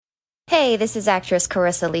Hey, this is actress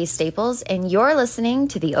Carissa Lee Staples, and you're listening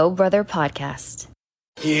to the Oh Brother podcast.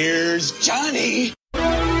 Here's Johnny.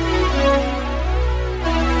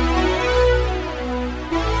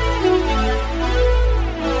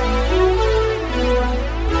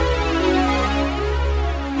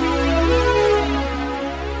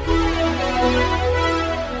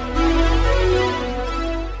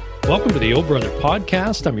 Welcome to the Oh Brother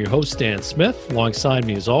podcast. I'm your host, Dan Smith. Alongside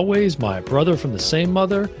me, as always, my brother from the same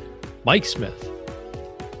mother, Mike Smith.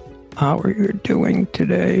 How are you doing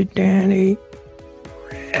today, Danny?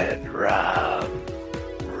 Red rum.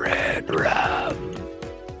 Red rum.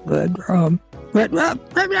 Red rum. Red rum.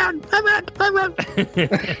 Red rum. Red rum. Red rum.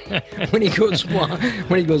 when he goes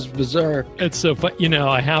berserk. It's so fun. You know,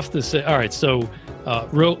 I have to say, all right, so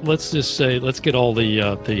let's get all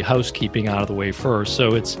the housekeeping out of the way first.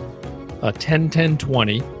 So it's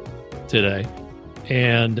 10/10/20 today.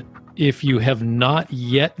 And if you have not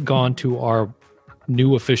yet gone to our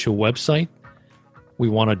new official website, we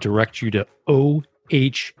want to direct you to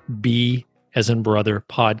ohb as in brother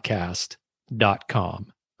podcast.com.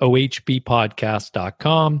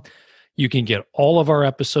 ohbpodcast.com. You can get all of our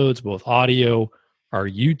episodes, both audio, our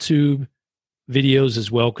YouTube videos as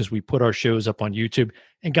well, because we put our shows up on YouTube.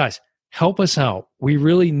 And guys, help us out. We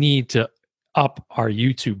really need to up our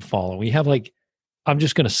YouTube following. We have I'm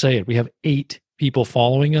just going to say it. We have 8 people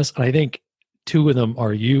following us, and I think 2 of them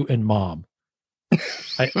are you and Mom.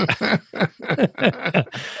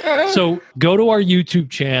 So go to our YouTube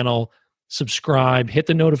channel, subscribe, hit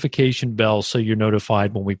the notification bell so you're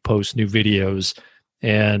notified when we post new videos.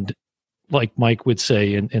 And like Mike would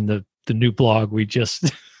say in the new blog we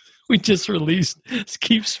just released,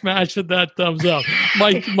 keep smashing that thumbs up.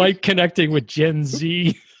 Mike connecting with Gen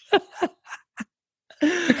Z.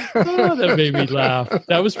 Oh, that made me laugh.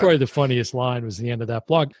 That was probably the funniest line, was the end of that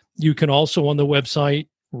blog. You can also on the website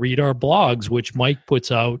read our blogs, which Mike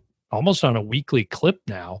puts out almost on a weekly clip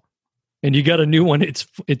now. And you got a new one.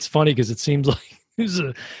 It's funny because it seems like there's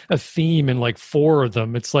a theme in 4 of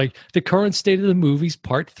them. It's like the current state of the movies,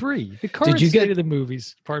 part 3. The current state of the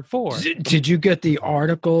movies, part 4. Did you get the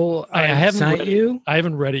article I haven't sent you? I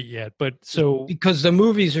haven't read it yet, but because the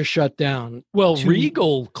movies are shut down. Well,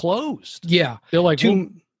 Regal closed. Yeah, they're like,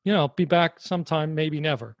 I'll be back sometime, maybe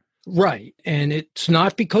never. Right, and it's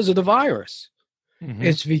not because of the virus. Mm-hmm.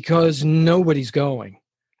 It's because nobody's going.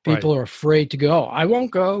 People are afraid to go. I won't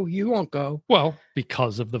go. You won't go. Well,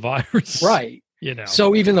 because of the virus. Right.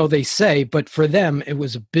 So even though they say, but for them, it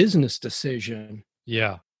was a business decision.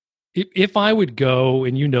 Yeah. If I would go,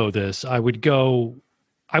 and you know this, I would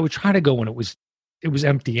try to go when it was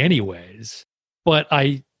empty anyways. But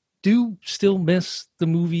I do still miss the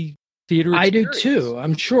movie theater experience. I do too.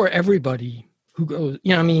 I'm sure everybody who goes,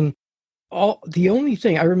 the only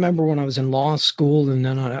thing I remember when I was in law school and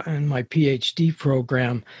then in my PhD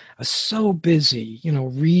program, I was so busy,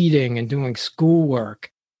 reading and doing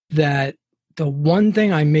schoolwork, that the one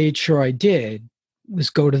thing I made sure I did was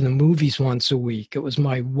go to the movies once a week. It was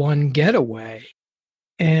my one getaway.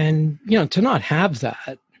 And, to not have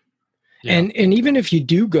that. Yeah. And even if you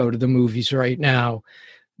do go to the movies right now,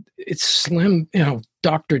 it's slim,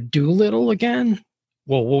 Dr. Dolittle again.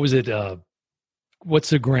 Well, what was it? What's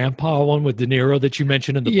the grandpa one with De Niro that you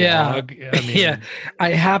mentioned in the blog?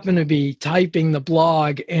 I happened to be typing the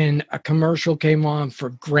blog and a commercial came on for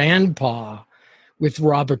Grandpa with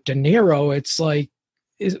Robert De Niro. It's like,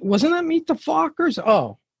 wasn't that Meet the Fockers?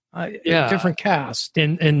 Oh, different cast.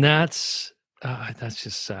 And that's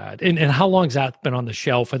just sad. And how long's that been on the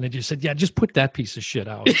shelf? And they just said, just put that piece of shit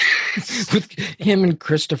out. With him and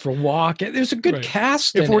Christopher Walken. There's a good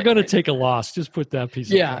cast. If we're going to take a loss, just put that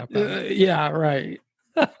piece of crap out. Right.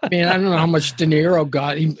 I mean, I don't know how much De Niro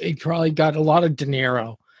got. He probably got a lot of De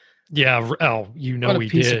Niro. Yeah. Oh, he did. He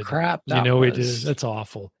did. He did. That's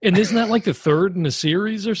awful. And isn't that like the 3rd in the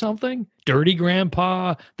series or something? Dirty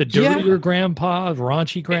Grandpa, the dirtier Grandpa,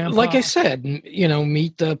 raunchy Grandpa. Like I said,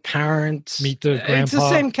 meet the parents. Meet the Grandpa. It's the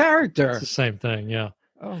same character. It's the same thing. Yeah.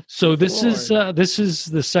 Oh, so this is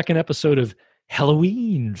the second episode of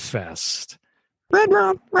Halloween Fest. Red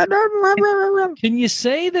rum. Can you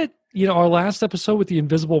say that, our last episode with the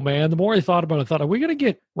Invisible Man, the more I thought about it, I thought, are we going to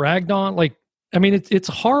get ragged on? It's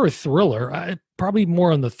a horror thriller. Probably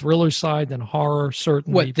more on the thriller side than horror,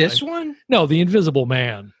 certainly. What, this one? No, the Invisible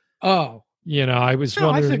Man. Oh. I was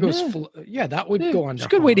wondering. I think it was, that would go under. It's a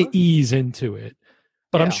good way to ease into it.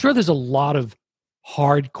 But I'm sure there's a lot of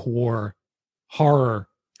hardcore horror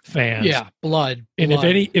fans. Yeah, blood. And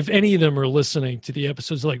if any of them are listening to the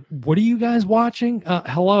episodes, like, what are you guys watching?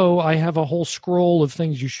 Hello, I have a whole scroll of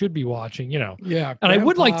things you should be watching. Yeah, and I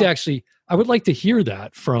would like to hear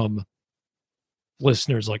that from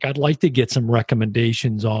listeners, like I'd like to get some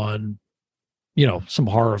recommendations on, some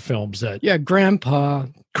horror films that. Yeah, Grandpa.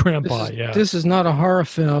 This is not a horror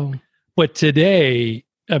film. But today,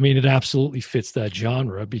 I mean, it absolutely fits that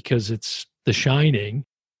genre because it's The Shining.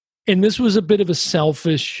 And this was a bit of a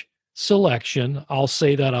selfish selection. I'll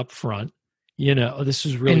say that up front. This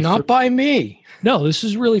is really. And not by me. No, this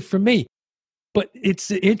is really for me. But it's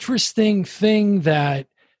the interesting thing that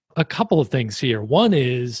a couple of things here. One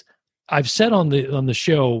is I've said on the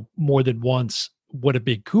show more than once what a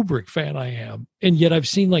big Kubrick fan I am. And yet I've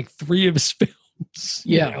seen like 3 of his films.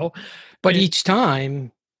 Yeah. But each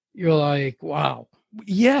time you're like, wow.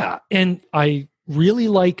 Yeah. And I really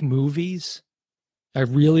like movies. But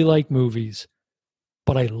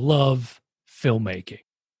I love filmmaking.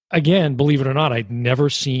 Again, believe it or not, I'd never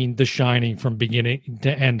seen The Shining from beginning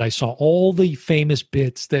to end. I saw all the famous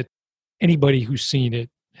bits that anybody who's seen it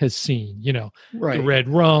has seen, right. The red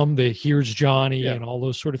rum, the here's Johnny, and all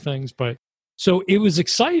those sort of things. But so it was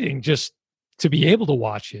exciting just to be able to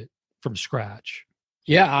watch it from scratch.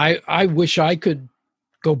 Yeah, I wish I could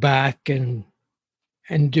go back and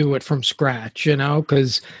do it from scratch,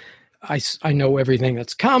 because I know everything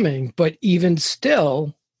that's coming, but even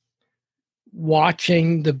still,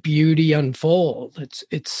 watching the beauty unfold,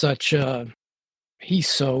 it's such he's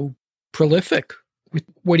so prolific with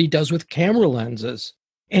what he does with camera lenses.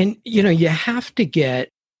 And, you have to get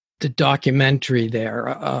the documentary there,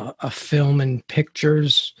 a film and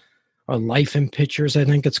pictures, or Life in Pictures, I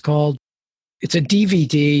think it's called. It's a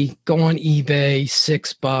DVD, go on eBay,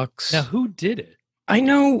 $6. Now, who did it? I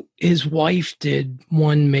know his wife did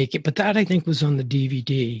one make it, but that I think was on the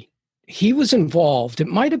DVD. He was involved. It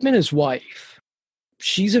might have been his wife.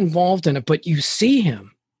 She's involved in it, but you see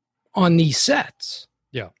him on these sets.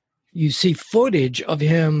 Yeah. You see footage of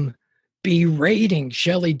him berating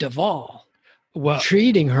Shelley Duvall,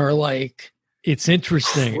 treating her like it's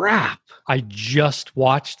interesting. Crap. I just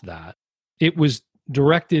watched that. It was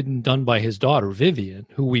directed and done by his daughter, Vivian,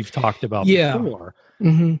 who we've talked about before.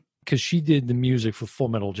 Mm-hmm. Because she did the music for Full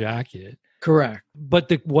Metal Jacket. Correct.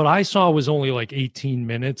 But what I saw was only like 18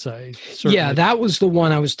 minutes. That was the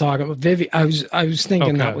one I was talking about. Vivian, I was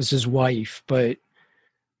thinking that was his wife, but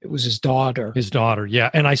it was his daughter. His daughter, yeah.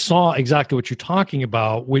 And I saw exactly what you're talking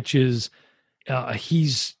about, which is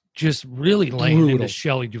he's just really laying into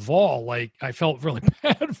Shelley Duvall. Like, I felt really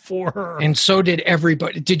bad for her. And so did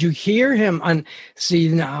everybody. Did you hear him on? See,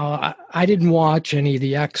 now I didn't watch any of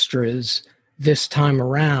the extras this time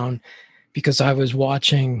around because I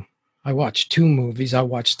watched 2 movies. I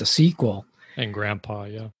watched the sequel. And Grandpa,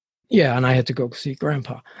 yeah. Yeah, and I had to go see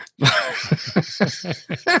Grandpa.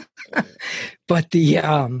 But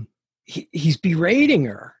he's berating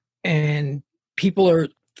her, and people are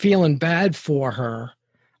feeling bad for her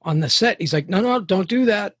on the set. He's like, no, don't do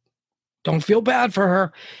that. Don't feel bad for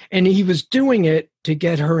her. And he was doing it to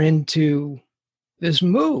get her into this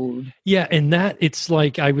mood. Yeah, and that it's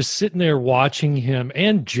like I was sitting there watching him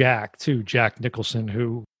and Jack too, Jack Nicholson,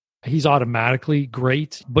 who he's automatically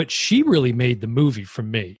great, but she really made the movie for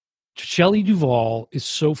me. Shelley Duvall is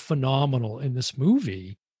so phenomenal in this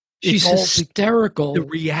movie. She's hysterical. The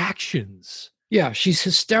reactions. Yeah, she's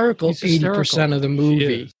hysterical 80% of the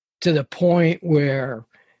movie, to the point where,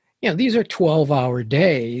 these are 12-hour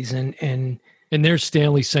days, and there's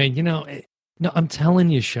Stanley saying, no, I'm telling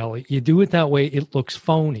you, Shelley, you do it that way, it looks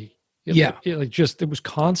phony. It was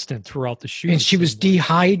constant throughout the shoot. And she was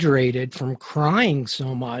dehydrated from crying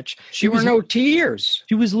so much. There were no tears.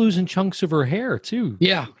 She was losing chunks of her hair, too.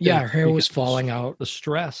 Yeah, her hair was falling out. The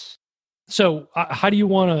stress. So how do you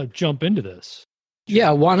want to jump into this?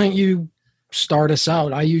 Yeah, why don't you start us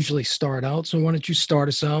out? I usually start out, so why don't you start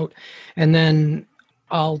us out? And then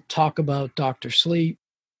I'll talk about Dr. Sleep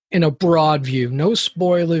in a broad view. No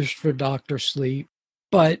spoilers for Dr. Sleep,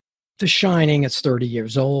 but The Shining, it's 30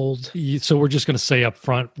 years old. So we're just going to say up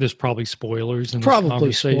front, there's probably spoilers in this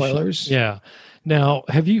probably spoilers. Yeah. Now,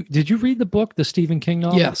 did you read the book, the Stephen King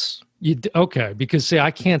novel? Yes. Okay, because I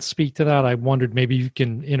can't speak to that. I wondered maybe you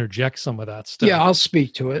can interject some of that stuff. Yeah, I'll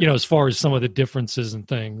speak to it. As far as some of the differences and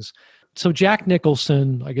things. So Jack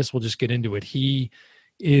Nicholson, I guess we'll just get into it. He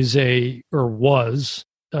was a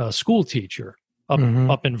school teacher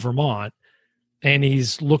up in Vermont, and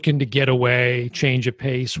he's looking to get away, change of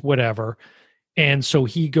pace, whatever. And so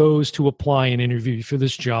he goes to apply and interview for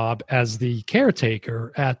this job as the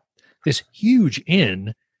caretaker at this huge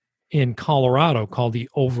inn in Colorado called the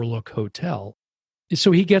Overlook Hotel.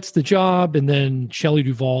 So he gets the job, and then Shelley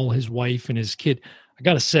Duvall, his wife, and his kid. I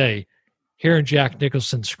got to say, hearing Jack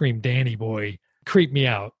Nicholson scream "Danny Boy" creeped me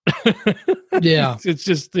out. Yeah. It's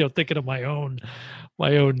just, thinking of my own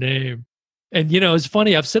name. And it's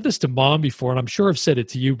funny. I've said this to Mom before, and I'm sure I've said it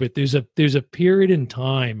to you. But there's a period in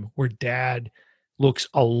time where Dad looks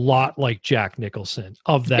a lot like Jack Nicholson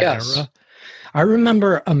of that era. I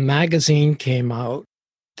remember a magazine came out.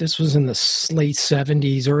 This was in the late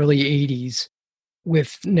 70s, early 80s,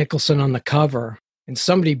 with Nicholson on the cover, and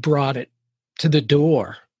somebody brought it to the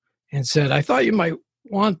door and said, "I thought you might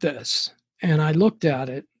want this." And I looked at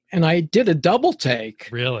it, and I did a double take.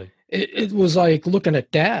 Really? It was like looking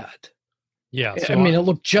at Dad. Yeah. So it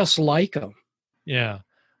looked just like him. Yeah.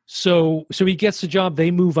 So he gets the job.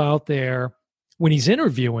 They move out there. When he's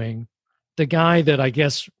interviewing, the guy that I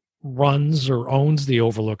guess runs or owns the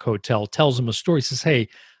Overlook Hotel tells him a story. He says, "Hey,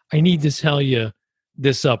 I need to tell you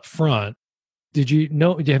this up front. Have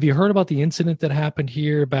you heard about the incident that happened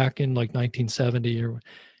here back in like 1970?"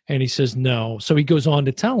 And he says, "No." So he goes on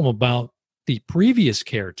to tell him about the previous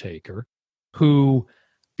caretaker who,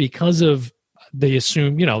 because of, they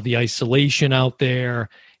assume, the isolation out there,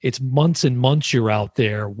 it's months and months you're out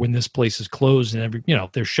there when this place is closed and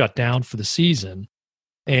they're shut down for the season.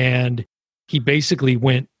 And he basically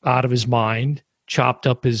went out of his mind, chopped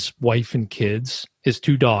up his wife and kids, his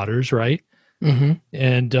 2 daughters, right? Mm-hmm.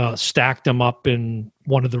 And stacked them up in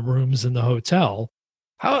one of the rooms in the hotel.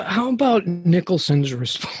 How about Nicholson's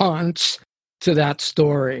response to that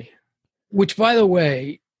story? Which, by the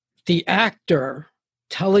way, the actor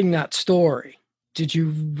telling that story, did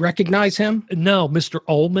you recognize him? No, Mr.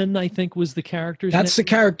 Ullman, I think, was the character's name. That's the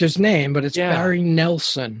character's name, but it's Barry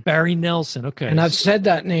Nelson. Barry Nelson, okay. And I've said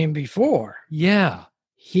that name before. Yeah.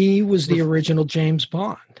 He was the original James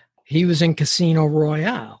Bond. He was in Casino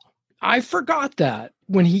Royale. I forgot that.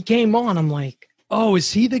 When he came on, I'm like, oh,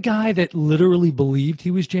 is he the guy that literally believed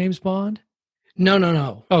he was James Bond?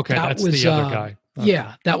 No. Okay, that's the other guy. Okay.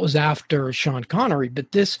 Yeah, that was after Sean Connery.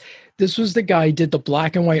 But this was the guy who did the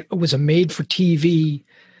black and white. It was a made-for-TV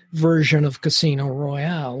version of Casino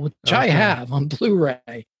Royale, which I have on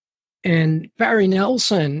Blu-ray. And Barry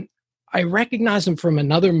Nelson, I recognized him from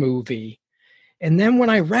another movie. And then when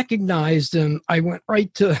I recognized him, I went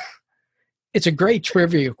right to, it's a great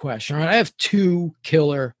trivia question. Right? I have 2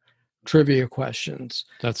 killer trivia questions.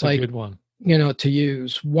 That's a good one. To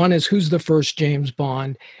use. One is, who's the first James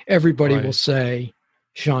Bond? Everybody will say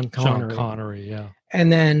Sean Connery. Sean Connery, yeah.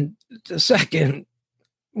 And then the second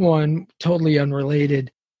one, totally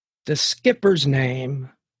unrelated, the skipper's name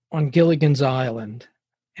on Gilligan's Island.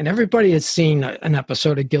 And everybody has seen an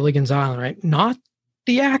episode of Gilligan's Island, right? Not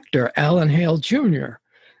the actor, Alan Hale Jr.,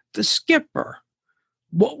 the skipper.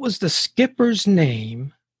 What was the skipper's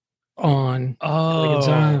name on Gilligan's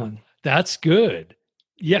Island? That's good.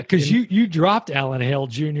 Yeah, because you dropped Alan Hale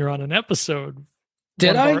Jr. on an episode.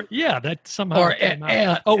 Did I? Yeah, that somehow came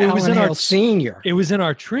out. It was in our senior. It was in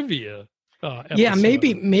our trivia. Episode. Yeah,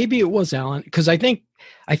 maybe it was Alan, because I think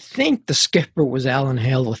the skipper was Alan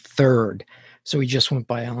Hale III, so he just went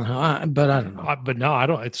by Alan Hale. But I don't know. But no, I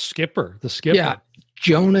don't. It's Skipper, the skipper. Yeah,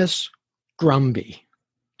 Jonas Grumby.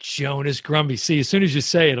 Jonas Grumby. See, as soon as you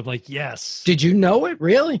say it, I'm like, yes. Did you know it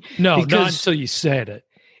really? No, not until you said it.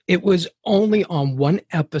 It was only on one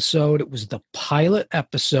episode. It was the pilot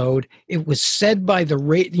episode. It was said by the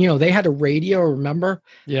radio. They had a radio, remember?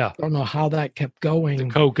 Yeah. I don't know how that kept going. The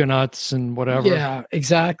coconuts and whatever. Yeah,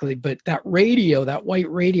 exactly. But that radio, that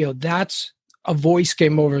white radio, that's a voice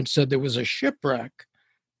came over and said there was a shipwreck.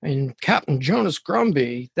 And Captain Jonas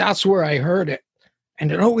Grumby, that's where I heard it.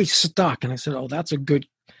 And it always stuck. And I said, oh, that's a good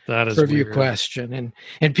trivia question.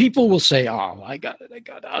 And people will say, oh, I got it.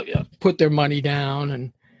 I'll put their money down,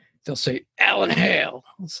 and they'll say Alan Hale.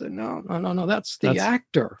 I'll say, no, that's the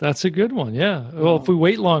actor. That's a good one, yeah. Well, if we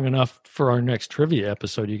wait long enough for our next trivia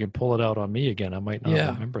episode, you can pull it out on me again. I might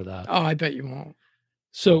not remember that. Oh, I bet you won't.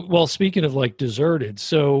 So, well, speaking of like deserted,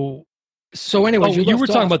 so anyway, you were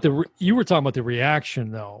talking about the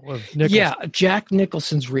reaction though of Nicholson. Yeah, Jack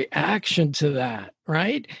Nicholson's reaction to that,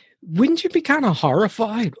 right? Wouldn't you be kind of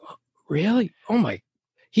horrified? Really? Oh my.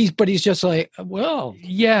 He's just like, well,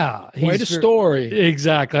 yeah, quite a story.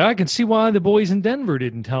 Exactly. I can see why the boys in Denver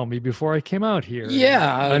didn't tell me before I came out here.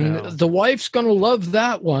 Yeah, and the wife's going to love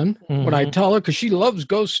that one when I tell her, because she loves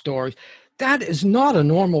ghost stories. That is not a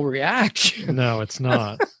normal reaction. No, it's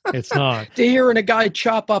not. It's not. To hearing a guy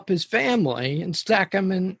chop up his family and stack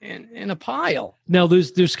them in a pile. Now,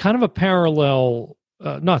 there's kind of a parallel,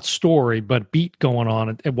 not story, but beat going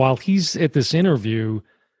on. And while he's at this interview,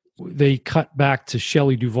 they cut back to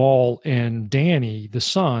Shelley Duvall and Danny, the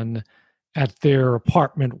son, at their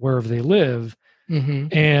apartment wherever they live.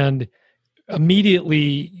 Mm-hmm. And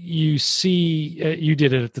immediately you see, you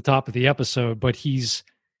did it at the top of the episode, but he's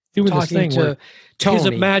doing this thing where Tony. His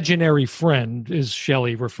imaginary friend, as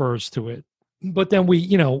Shelley refers to it. But then we,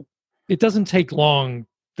 it doesn't take long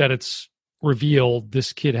that it's revealed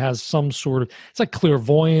this kid has some sort of, it's like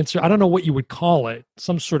clairvoyance, or I don't know what you would call it,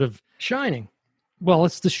 some sort of Shining. Well,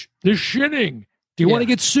 it's the shinning. Do you want to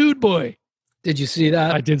get sued, boy? Did you see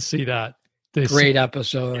that? I did see that. Great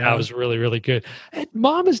episode. Yeah, it was really, really good. And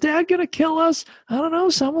Mom, is Dad going to kill us? I don't know.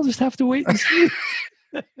 Some will just have to wait and see.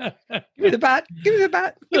 Give me the bat. Give me the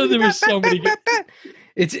bat. There was so many.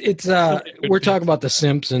 It's we're talking about The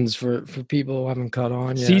Simpsons for people who haven't caught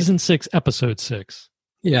on yet. Season 6, episode 6.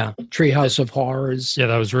 Yeah, Treehouse of Horrors. Yeah,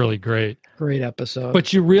 that was really great. Great episode.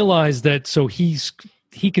 But you realize that so he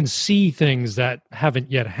can see things that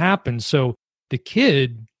haven't yet happened. So the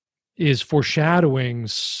kid is foreshadowing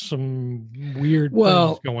some weird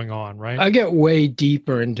things going on, right? I get way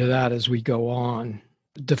deeper into that as we go on.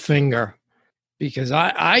 The finger, because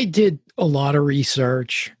I did a lot of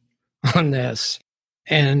research on this,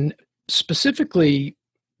 and specifically,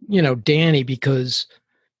 Danny, because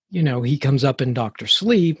he comes up in Dr.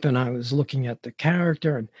 Sleep, and I was looking at the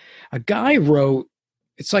character, and a guy wrote,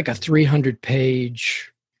 it's like a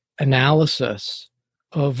 300-page analysis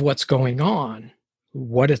of what's going on,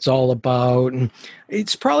 what it's all about. And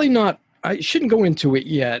it's probably not, I shouldn't go into it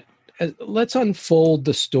yet. Let's unfold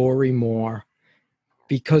the story more,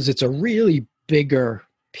 because it's a really bigger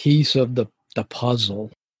piece of the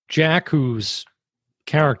puzzle. Jack, whose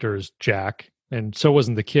character is Jack, and so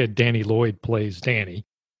wasn't the kid, Danny Lloyd plays Danny.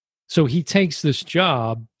 So he takes this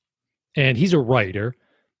job, and he's a writer.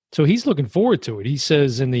 So he's looking forward to it. He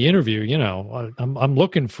says in the interview, I'm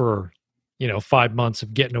looking for, 5 months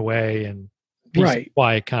of getting away and peace and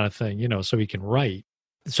quiet kind of thing, so he can write.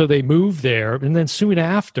 So they move there, and then soon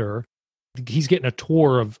after, he's getting a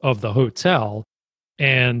tour of the hotel,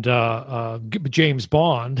 and James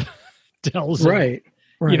Bond tells him,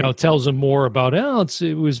 tells him more about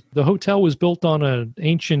the hotel was built on an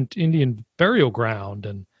ancient Indian burial ground,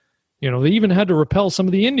 and they even had to repel some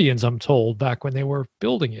of the Indians, I'm told, back when they were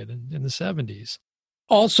building it in the 70s.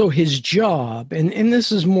 Also, his job, and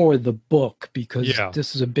this is more the book, because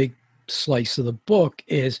this is a big slice of the book,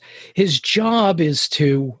 is his job is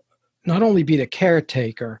to not only be the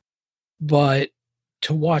caretaker, but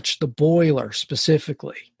to watch the boiler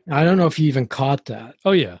specifically. I don't know if you even caught that.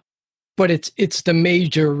 Oh, yeah. But it's the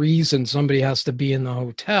major reason somebody has to be in the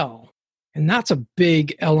hotel. And that's a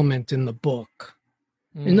big element in the book.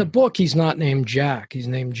 In the book, he's not named Jack. He's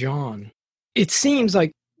named John. It seems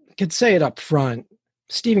like, I could say it up front,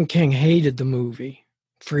 Stephen King hated the movie.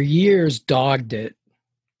 For years, dogged it.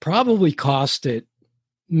 Probably cost it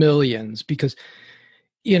millions because,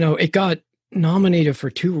 it got nominated for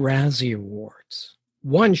 2 Razzie Awards.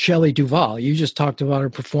 One, Shelley Duvall. You just talked about her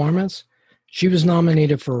performance. She was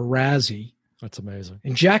nominated for a Razzie. That's amazing.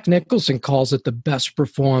 And Jack Nicholson calls it the best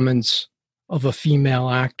performance of a female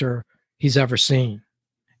actor he's ever seen.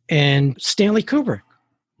 And Stanley Kubrick,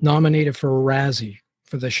 nominated for a Razzie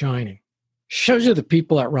for The Shining. Shows you the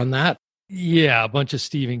people that run that. Yeah, a bunch of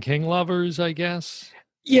Stephen King lovers, I guess.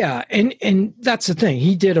 Yeah, and that's the thing.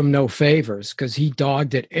 He did him no favors because he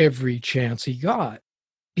dogged it every chance he got.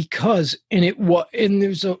 Because, believe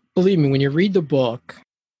me, when you read the book,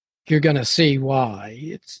 you're going to see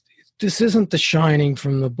why. This isn't The Shining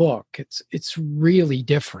from the book. It's really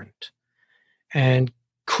different. And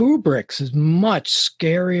Kubrick's is much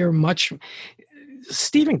scarier,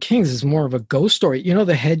 Stephen King's is more of a ghost story.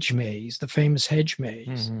 The hedge maze, the famous hedge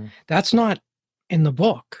maze. Mm-hmm. That's not in the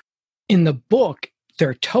book. In the book, there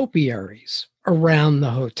are topiaries around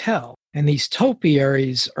the hotel, and these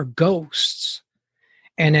topiaries are ghosts.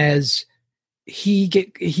 And as he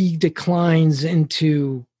declines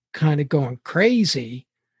into kind of going crazy,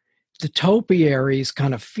 the topiaries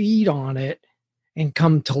kind of feed on it and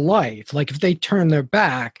come to life. Like if they turn their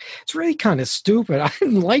back, it's really kind of stupid. I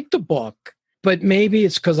didn't like the book, but maybe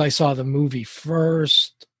it's because I saw the movie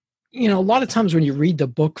first. A lot of times when you read the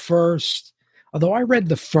book first, although I read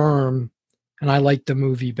The Firm and I liked the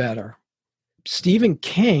movie better, Stephen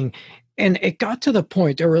King, and it got to the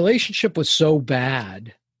point, their relationship was so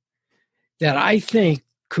bad that I think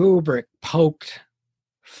Kubrick poked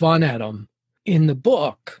fun at him. In the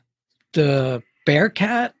book, the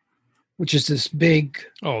Bearcat, which is this big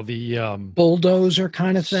bulldozer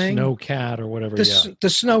kind of thing. Snowcat or whatever. The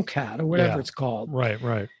Snowcat or whatever it's called.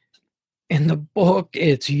 Right. In the book,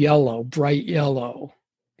 it's yellow, bright yellow.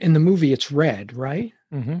 In the movie, it's red, right?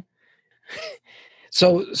 Mm-hmm.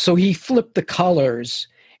 So he flipped the colors,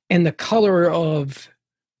 and the color of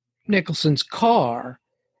Nicholson's car,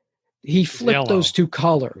 he flipped yellow. Those 2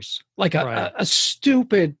 colors. Like a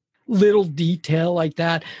stupid little detail like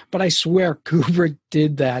that, but I swear Kubrick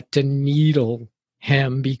did that to needle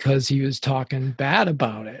him because he was talking bad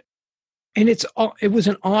about it. And it was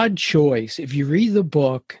an odd choice. If you read the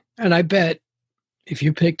book, and I bet if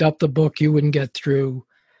you picked up the book, you wouldn't get through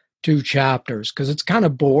 2 chapters because it's kind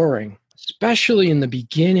of boring, especially in the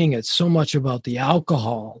beginning. It's so much about the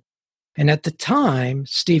alcohol. And at the time,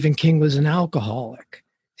 Stephen King was an alcoholic.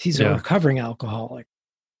 He's a recovering alcoholic.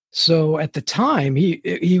 So at the time,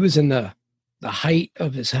 he was in the height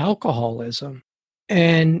of his alcoholism.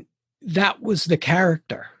 And that was the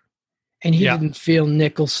character. And he didn't feel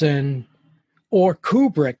Nicholson or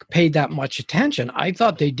Kubrick paid that much attention. I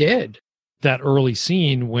thought they did. That early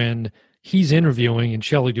scene when he's interviewing and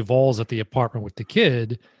Shelley Duvall's at the apartment with the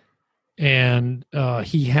kid, and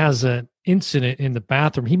he has an incident in the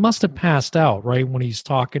bathroom. He must have passed out, right, when he's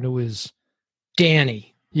talking to his...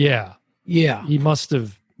 Danny. Yeah. Yeah. He must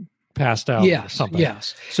have passed out or something.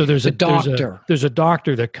 Yes. So there's a doctor. There's a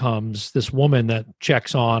doctor that comes, this woman that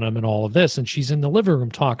checks on him and all of this, and she's in the living room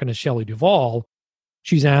talking to Shelley Duvall.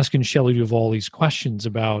 She's asking Shelley Duvall these questions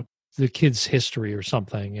about the kid's history or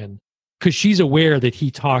something, and because she's aware that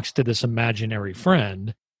he talks to this imaginary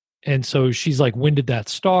friend. And so she's like, when did that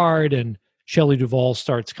start? And Shelley Duvall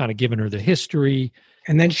starts kind of giving her the history.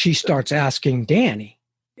 And then she starts asking Danny.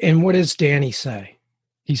 And what does Danny say?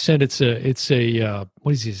 He said it's a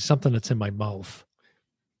what is he? Something that's in my mouth.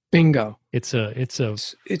 Bingo. It's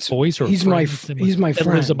voice or he's my friend.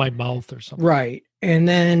 Lives in my mouth or something. Right. And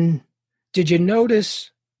then did you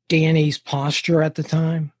notice Danny's posture at the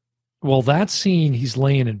time? Well, that scene, he's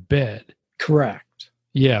laying in bed. Correct.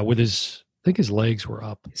 Yeah, with I think his legs were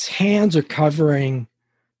up. His hands are covering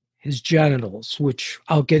his genitals, which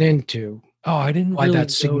I'll get into. Oh, I didn't why really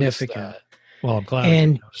that's significant. That. Well, I'm glad.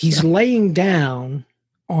 And he's laying down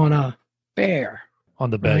on a bear. On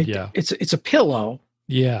the bed, right? Yeah. It's a pillow.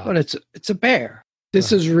 Yeah. But it's a bear.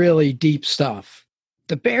 This is really deep stuff.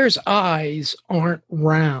 The bear's eyes aren't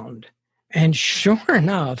round. And sure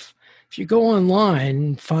enough, if you go online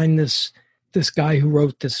and find this guy who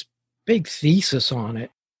wrote this big thesis on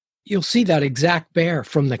it, you'll see that exact bear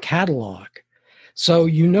from the catalog. So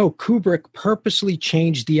Kubrick purposely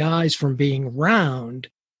changed the eyes from being round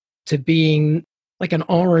to being like an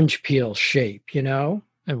orange peel shape, And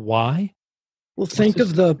why? Well, think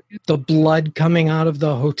of the blood coming out of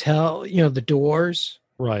the hotel, the doors.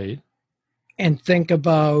 Right. And think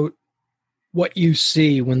about what you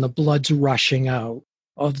see when the blood's rushing out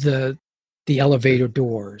of the elevator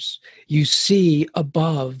doors. You see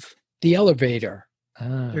above the elevator.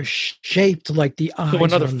 They're shaped like the eyes. So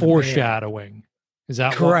another foreshadowing. Is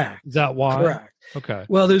that correct? Is that why? Correct. Okay.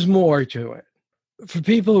 Well, there's more to it. For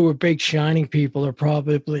people who are big Shining people, are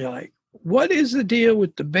probably like, "What is the deal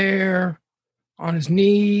with the bear on his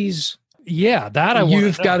knees?" Yeah, that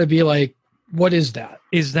you've got to be like, "What is that?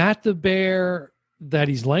 Is that the bear that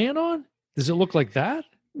he's laying on? Does it look like that?"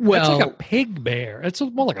 Well, it's like a pig bear. It's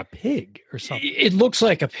more like a pig or something. It looks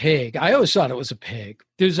like a pig. I always thought it was a pig.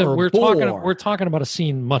 We're talking about a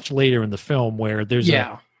scene much later in the film where there's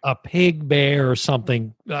a pig bear or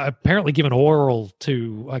something apparently giving oral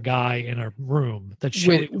to a guy in a room that's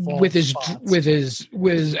with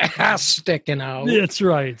his ass sticking out. That's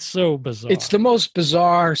right. So bizarre. It's the most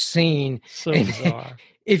bizarre scene. So bizarre.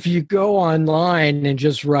 If you go online and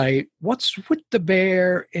just write "what's with the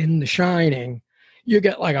bear in The Shining," you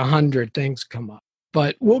get like 100 things come up.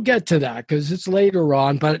 But we'll get to that because it's later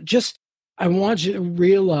on. But I want you to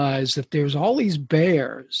realize that there's all these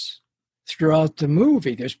bears throughout the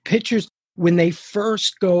movie. There's pictures when they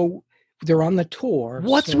first go, they're on the tour.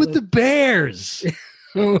 What's with the bears?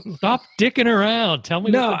 Stop dicking around. Tell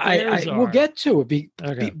me what the bears are. We'll get to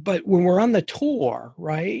it. But when we're on the tour,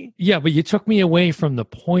 right? Yeah, but you took me away from the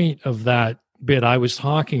point of that bit I was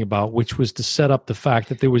talking about, which was to set up the fact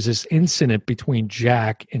that there was this incident between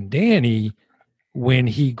Jack and Danny when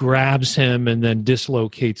he grabs him and then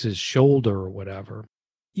dislocates his shoulder or whatever.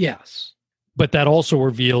 Yes. But that also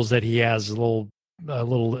reveals that he has a little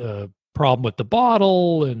problem with the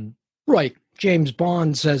bottle. And right. James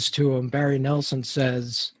Bond says to him, Barry Nelson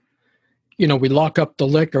says, we lock up the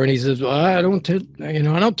liquor, and he says, well, I don't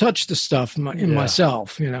touch the stuff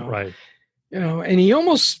myself, Right. And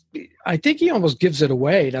I think he almost gives it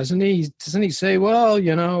away, doesn't he? Doesn't he say, well,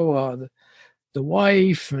 the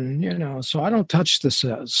wife and, so I don't touch this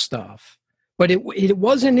stuff. But it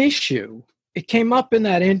was an issue. It came up in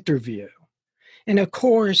that interview. And of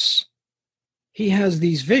course, he has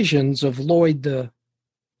these visions of Lloyd, the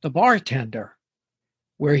bartender,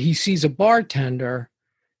 where he sees a bartender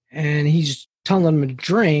and he's telling him to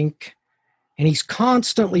drink, and he's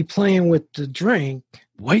constantly playing with the drink.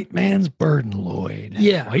 White man's burden, Lloyd.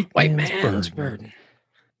 Yeah, white man's burden.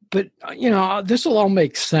 But, this will all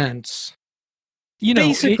make sense. You know,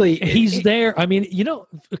 basically, he's there. I mean, you know,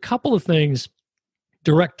 a couple of things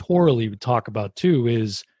directorially we talk about too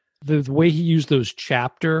is the way he used those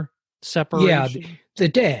chapter separations. Yeah, the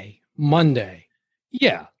day, Monday,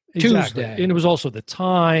 Yeah, exactly. Tuesday. And it was also the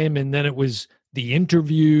time, and then it was the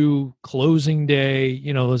interview, closing day.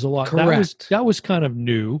 You know, there's a lot. Correct. That was kind of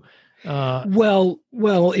new. Well,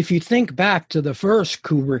 if you think back to the first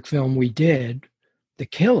Kubrick film we did, The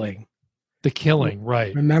Killing. The Killing,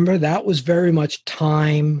 right. Remember, that was very much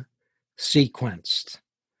time sequenced.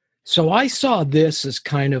 So I saw this as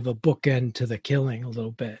kind of a bookend to The Killing a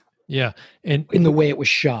little bit. Yeah. And in the way it was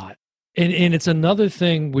shot. And it's another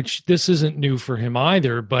thing, which this isn't new for him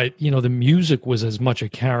either, but, you know, the music was as much a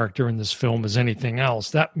character in this film as anything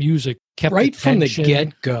else. That music kept right from the tension.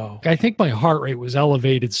 get-go. I think my heart rate was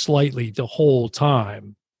elevated slightly the whole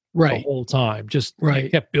time. Right. The whole time. Just right.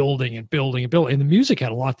 It kept building and building and building. And the music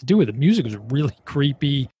had a lot to do with it. The music was really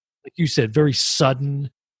creepy. Like you said, very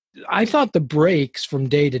sudden. I thought the breaks from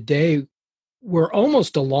day to day were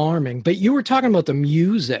almost alarming, but you were talking about the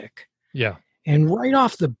music. Yeah. And right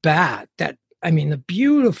off the bat, the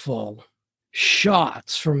beautiful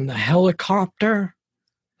shots from the helicopter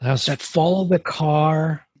that follow the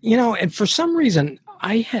car, you know, and for some reason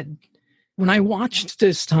when I watched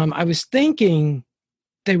this time, I was thinking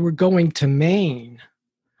they were going to Maine.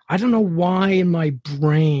 I don't know why in my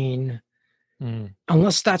brain,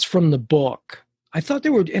 unless that's from the book. I thought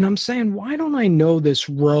they were, and I'm saying, why don't I know this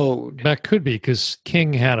road? That could be because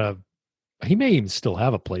King he may even still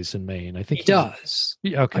have a place in Maine. I think he does.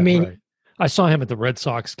 Okay. I mean, right. I saw him at the Red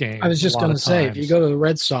Sox game. I was just going to say, if you go to the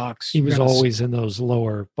Red Sox, he was always in those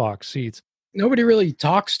lower box seats. Nobody really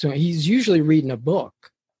talks to him. He's usually reading a book.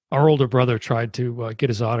 Our older brother tried to get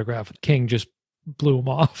his autograph. King just blew him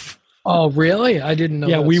off. Oh, really? I didn't know.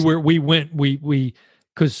 Yeah, we went,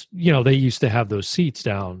 because, you know, they used to have those seats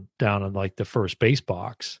down in like the first base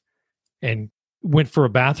box, and went for a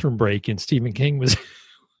bathroom break, and Stephen King was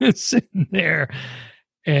sitting there,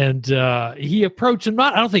 and he approached him.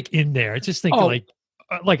 I don't think in there. I just think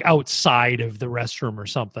like outside of the restroom or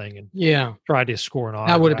something, and tried to score an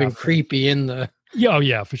autograph. That would have been creepy in the.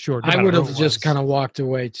 Yeah, for sure. I would have just kind of walked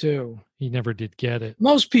away too. He never did get it.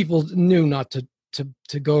 Most people knew not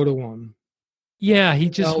to go to him. Yeah, he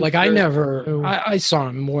just I saw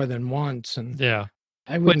him more than once, and yeah.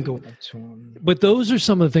 I wouldn't go up to him. But those are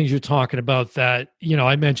some of the things you're talking about that, you know,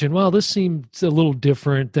 I mentioned, well, this seems a little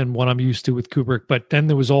different than what I'm used to with Kubrick. But then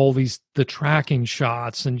there was all the tracking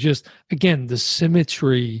shots and just, again, the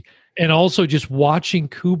symmetry, and also just watching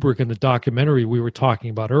Kubrick in the documentary we were talking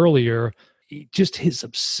about earlier, just his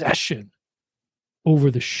obsession over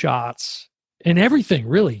the shots and everything,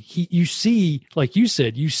 really. You see, like you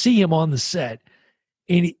said, you see him on the set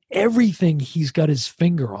and everything he's got his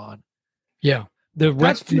finger on. Yeah. The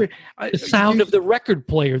sound of the record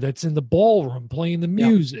player that's in the ballroom playing the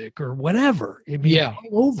music or whatever. I mean,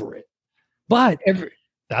 all over it. But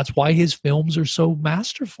that's why his films are so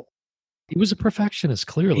masterful. He was a perfectionist,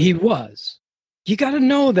 clearly. He was. You got to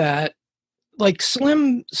know that. Like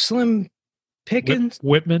Slim Pickens.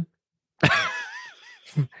 Whitman.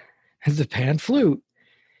 The pan flute.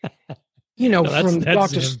 You know, from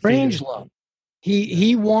Dr. Strangelove.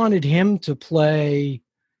 He wanted him to play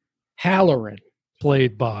Halloran.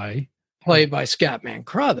 Played by Scatman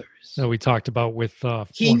Crothers. So we talked about with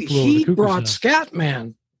he brought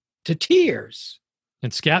Scatman to tears.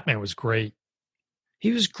 And Scatman was great.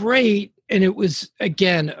 He was great, and it was,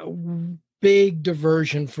 again, a big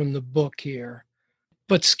diversion from the book here.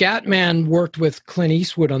 But Scatman worked with Clint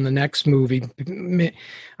Eastwood on the next movie.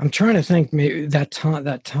 I'm trying to think, maybe that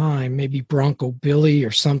time, maybe Bronco Billy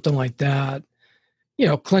or something like that. You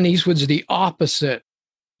know, Clint Eastwood's the opposite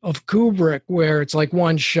of Kubrick, where it's like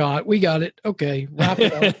one shot, we got it, okay, wrap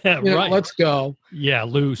it up, right. Let's go. Yeah,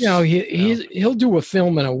 loose. You know, he'll do a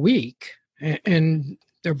film in a week, and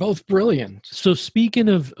they're both brilliant. So speaking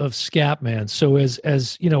of Scatman, so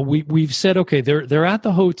as you know, we've said, okay, they're at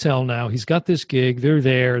the hotel now. He's got this gig. They're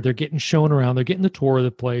there. They're getting shown around. They're getting the tour of the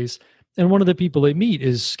place. And one of the people they meet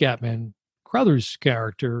is Scatman Crothers'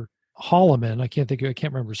 character, Holloman. I can't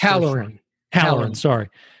remember. Halloran, sorry.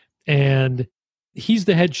 And he's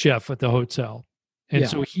the head chef at the hotel. And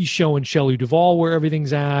so he's showing Shelley Duvall where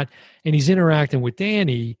everything's at, and he's interacting with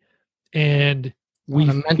Danny. And on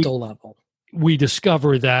a mental level, we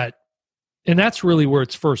discover that, and that's really where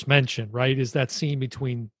it's first mentioned, right? Is that scene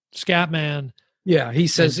between Scatman. Yeah, he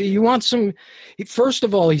says he wants some. First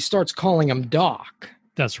of all, he starts calling him Doc.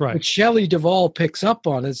 That's right. But Shelley Duvall picks up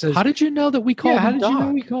on it. Says, "How did you know that we call him Doc? How did you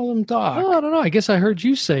know we call him Doc?" Oh, I don't know. I guess I heard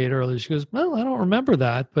you say it earlier. She goes, "Well, I don't remember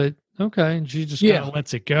that, but okay." And she just kind of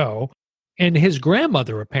lets it go. And his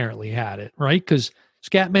grandmother apparently had it, right? Because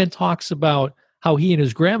Scatman talks about how he and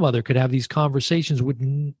his grandmother could have these conversations with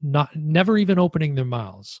never even opening their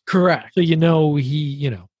mouths. Correct. So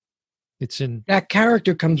it's in That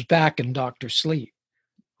character comes back in Doctor Sleep.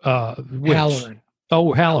 which? Halloran.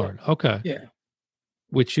 Oh, Halloran. Okay. Yeah.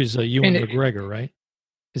 Which is Ewan McGregor, right?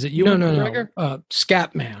 Is it No, Ewan McGregor?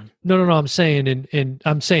 Scatman. No. I'm saying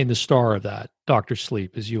I'm saying the star of that Doctor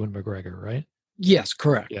Sleep is Ewan McGregor, right? Yes,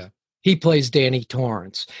 correct. Yeah. He plays Danny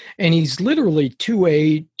Torrance, and he's literally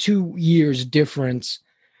 2 years difference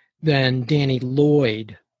than Danny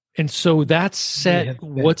Lloyd. And so that's set.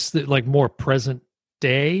 What's the more present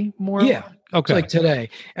day? More? Yeah. Okay. It's like today.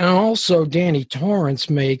 And also Danny Torrance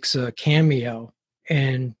makes a cameo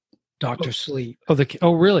in Doctor Sleep.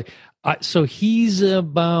 Oh, really? So he's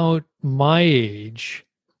about my age.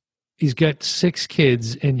 He's got 6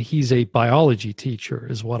 kids, and he's a biology teacher,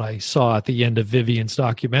 is what I saw at the end of Vivian's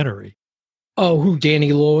documentary. Oh, who,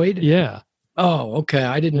 Danny Lloyd? Yeah. Oh, okay.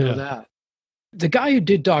 I didn't know that. The guy who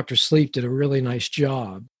did Doctor Sleep did a really nice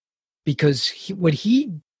job because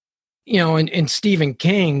and Stephen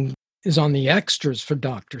King is on the extras for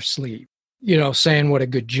Doctor Sleep, saying what a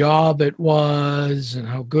good job it was and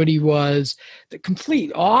how good he was. The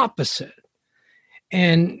complete opposite.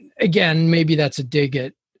 And again, maybe that's a dig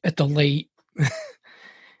at the late,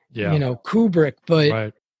 Kubrick.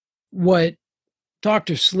 But what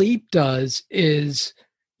Dr. Sleep does is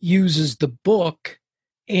uses the book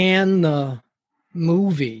and the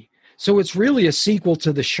movie. So it's really a sequel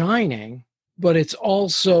to The Shining, but it's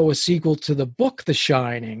also a sequel to the book The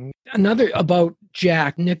Shining. Another about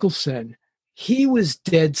Jack Nicholson. He was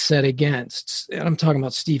dead set against, and I'm talking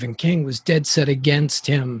about Stephen King, was dead set against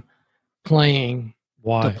him playing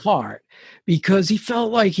the part because he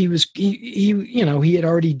felt like he had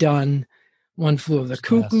already done One Flew Over the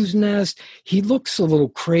Cuckoo's Nest. He looks a little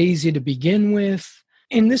crazy to begin with.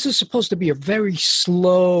 And this is supposed to be a very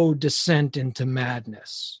slow descent into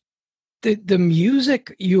madness. The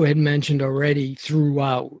music you had mentioned already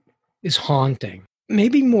throughout is haunting,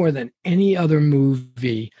 maybe more than any other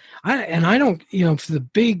movie. I don't, for the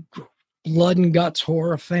big blood and guts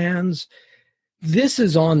horror fans, this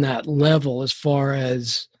is on that level as far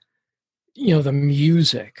as, the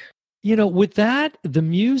music. With that, the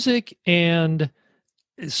music and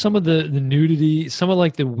some of the nudity, some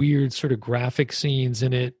of the weird sort of graphic scenes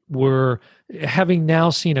in it were, having now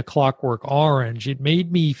seen A Clockwork Orange, it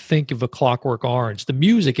made me think of A Clockwork Orange. The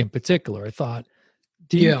music in particular, I thought,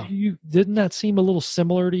 didn't that seem a little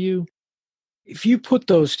similar to you? If you put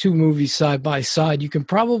those two movies side by side, you can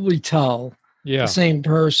probably tell the same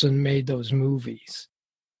person made those movies.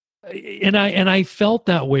 And I felt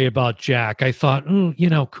that way about Jack. I thought,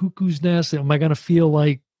 Cuckoo's Nest, am I going to feel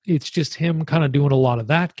like it's just him kind of doing a lot of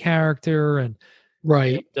that character? And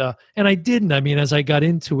right. And I didn't. I mean, as I got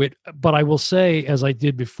into it, but I will say, as I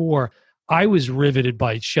did before, I was riveted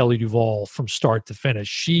by Shelley Duvall from start to finish.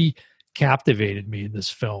 She captivated me in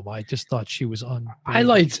this film. I just thought she was I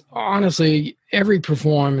liked, honestly, every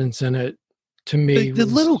performance in it. To me,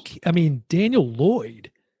 Daniel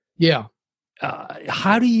Lloyd. Yeah.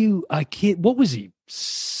 How do you? What was he?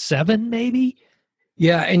 7, maybe?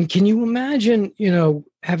 Yeah, and can you imagine?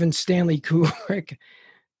 Having Stanley Kubrick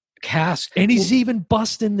cast, and he's even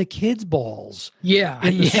busting the kids' balls. Yeah,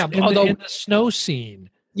 in the snow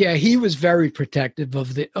scene. Yeah, he was very protective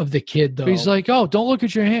of the kid, though. He's like, "Oh, don't look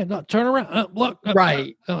at your hand. No, turn around. Look."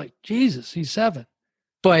 Right. I'm like, Jesus, he's 7.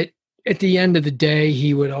 But at the end of the day,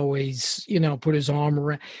 he would always, put his arm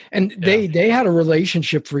around. And they had a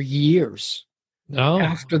relationship for years.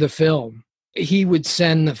 After the film, he would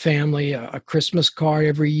send the family a Christmas card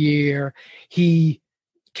every year. He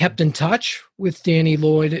kept in touch with Danny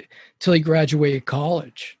Lloyd till he graduated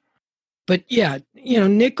college. But yeah,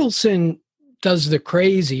 Nicholson does the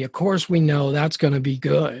crazy. Of course, we know that's going to be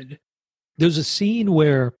good. There's a scene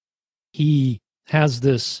where he has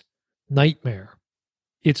this nightmare.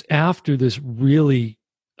 It's after this really,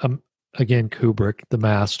 again, Kubrick, the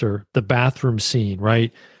master, the bathroom scene,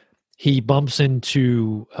 right? He bumps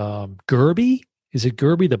into Gerby. Is it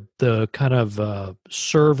Gerby, the kind of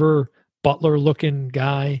server, butler-looking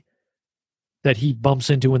guy that he bumps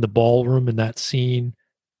into in the ballroom in that scene?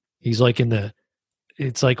 He's like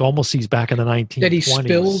it's like almost he's back in the 1920s. That he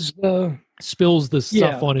spills the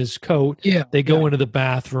stuff on his coat. Yeah. They go into the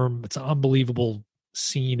bathroom. It's an unbelievable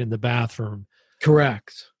scene in the bathroom.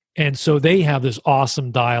 Correct. And so they have this awesome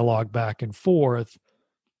dialogue back and forth.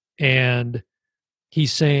 And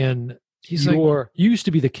he's saying, you used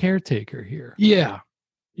to be the caretaker here. Yeah.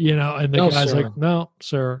 And the guy's like, no,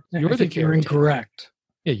 sir, you're the caretaker. You're incorrect.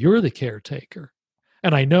 Yeah, you're the caretaker.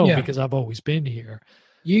 And I know because I've always been here.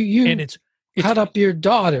 You and it's cut up your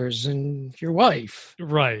daughters and your wife.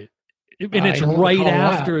 Right. And I don't recall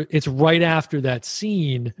that. it's right after that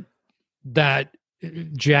scene that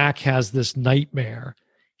Jack has this nightmare.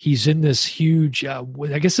 He's in this huge, I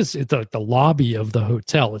guess it's the lobby of the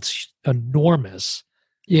hotel. It's enormous.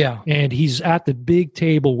 Yeah. And he's at the big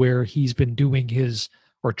table where he's been doing his,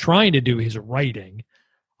 or trying to do his writing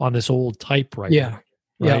on this old typewriter. Yeah.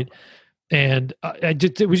 Right. Yeah. And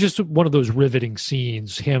it was just one of those riveting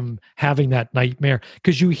scenes, him having that nightmare,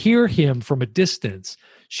 because you hear him from a distance.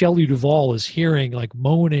 Shelley Duvall is hearing like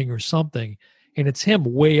moaning or something, and it's him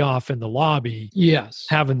way off in the lobby. Yes.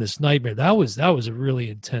 Having this nightmare. That was a really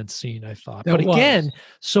intense scene, I thought. But again,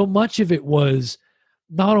 so much of it was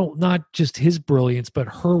not just his brilliance, but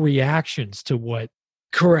her reactions to what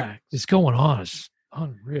is going on is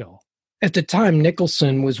unreal. At the time,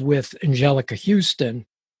 Nicholson was with Angelica Houston,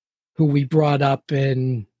 who we brought up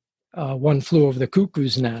in One Flew Over the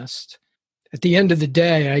Cuckoo's Nest. At the end of the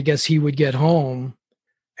day, I guess he would get home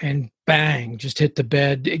and bang, just hit the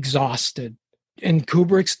bed exhausted. And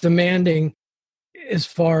Kubrick's demanding, as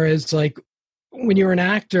far as like when you're an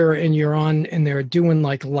actor and you're on and they're doing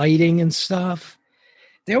like lighting and stuff,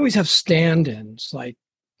 they always have stand-ins. Like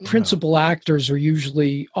principal actors are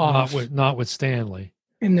usually off. Not with Stanley.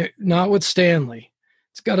 And not with Stanley.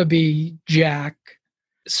 It's got to be Jack.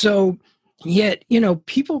 So yet,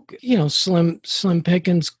 people, Slim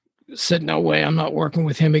Pickens said, no way, I'm not working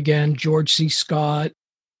with him again. George C. Scott,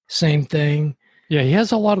 same thing. Yeah, he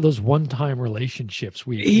has a lot of those one-time relationships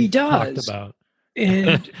we talked about.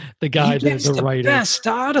 And the guy, he gets the writer, best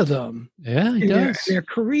out of them. Yeah, he does. Their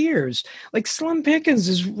careers. Like Slim Pickens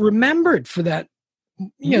is remembered for that,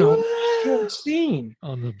 short scene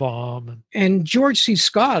on the bomb. And George C.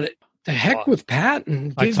 Scott, the heck with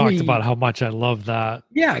Patton. I talked about how much I love that.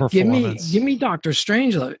 Yeah, give me Dr.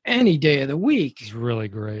 Strangelove any day of the week. It's really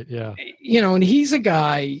great. Yeah, and he's a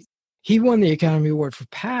guy. He won the Academy Award for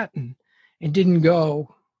Patton and didn't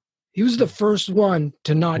go. He was the first one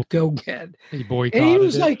to not go get. He boycotted. And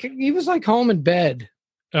he was like home in bed.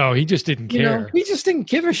 Oh, he just didn't care. He just didn't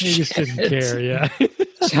give a shit. He just didn't care. Yeah.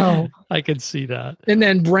 So I can see that. And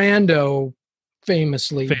then Brando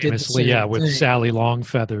famously did the same with thing. Sally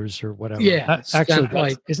Longfeathers or whatever. Yeah,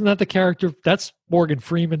 actually, isn't that the character? That's Morgan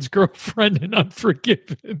Freeman's girlfriend in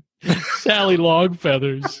Unforgiven. Sally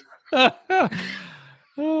Longfeathers.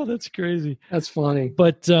 Oh, that's crazy. That's funny.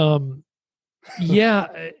 But yeah,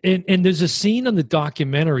 and there's a scene on the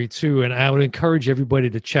documentary too, and I would encourage everybody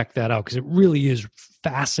to check that out because it really is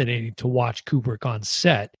fascinating to watch Kubrick on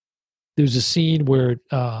set. There's a scene where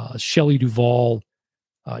Shelley Duvall,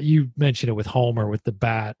 you mentioned it with Homer with the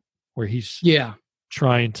bat, where he's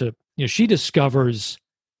trying to, she discovers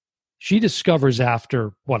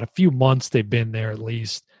after a few months they've been there at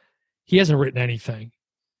least, he hasn't written anything,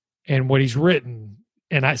 and what he's written.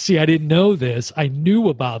 And I didn't know this. I knew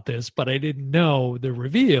about this, but I didn't know the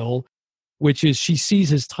reveal, which is she sees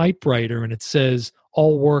his typewriter and it says,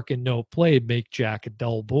 "All work and no play make Jack a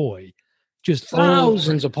dull boy." Just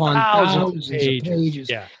thousands upon thousands of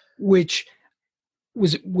pages, which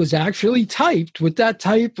was actually typed with that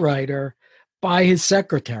typewriter by his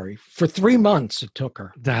secretary for 3 months. It took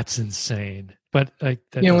her. That's insane. But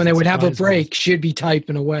when they would have a break, she'd be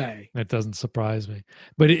typing away. That doesn't surprise me.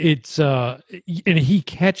 But it's and he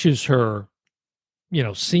catches her,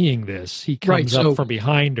 seeing this. He comes up from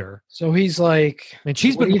behind her. So he's like, and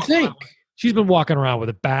she's been walking around with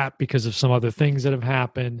a bat because of some other things that have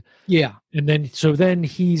happened. Yeah. And then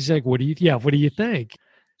he's like, what do you think?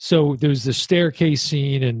 So there's the staircase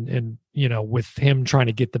scene and with him trying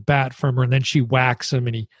to get the bat from her, and then she whacks him,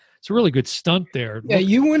 and it's a really good stunt there. Yeah,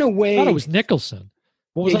 you went away. I thought it was Nicholson.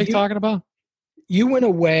 What was I talking about? You went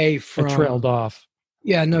away from. I trailed off.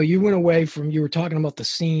 Yeah, no, you went away from. You were talking about the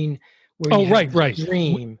scene where you had the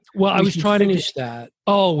dream. Well, I was trying to finish that.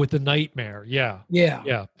 Oh, with the nightmare. Yeah.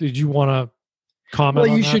 Yeah. Did you want to comment?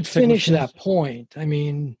 Well, you should finish that point. I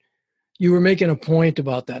mean, you were making a point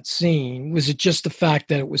about that scene. Was it just the fact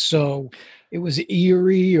that it was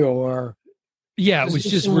eerie, or? Yeah, it was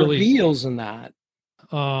just really reveals in that.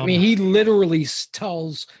 I mean, he literally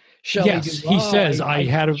tells Shelley. Yes, he says, "I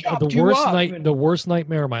had the worst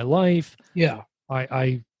nightmare of my life. Yeah,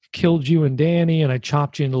 I killed you and Danny, and I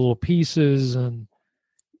chopped you into little pieces." And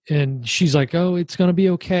she's like, "Oh, it's gonna be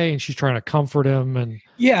okay." And she's trying to comfort him, and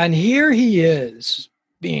and here he is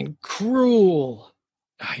being cruel.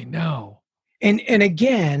 I know. And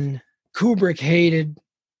again, Kubrick hated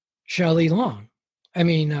Shelley Long. I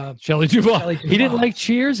mean, Shelley Duvall. He didn't like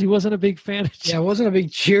Cheers. He wasn't a big fan of Cheers. Yeah, I wasn't a big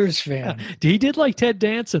Cheers fan. He did like Ted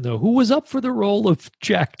Danson, though, who was up for the role of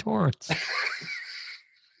Jack Torrance.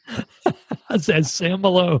 as Sam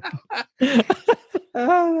Malone.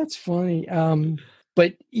 Oh, that's funny.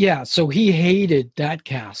 But yeah, so he hated that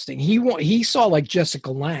casting. He saw like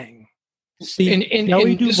Jessica Lange. See, And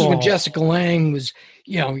Shelley this is when Duvall. Jessica Lange was,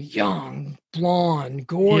 young, blonde,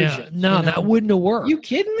 gorgeous. Yeah, no, that wouldn't have worked. You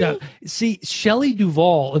kidding me? See, Shelley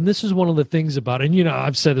Duvall, and this is one of the things about it, and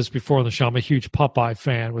I've said this before on the show, I'm a huge Popeye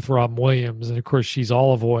fan with Robin Williams, and of course she's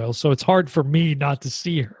olive oil, so it's hard for me not to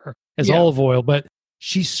see her as olive oil, but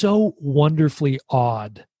she's so wonderfully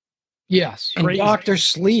odd. Yes. And Dr.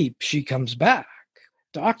 Sleep, she comes back.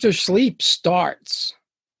 Dr. Sleep starts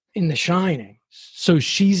in The Shining. So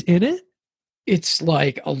she's in it? It's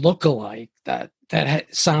like a lookalike that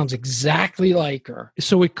sounds exactly like her.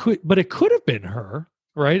 So it could have been her,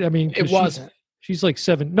 right? I mean, it wasn't. She's like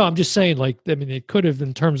 7. No, I'm just saying, it could have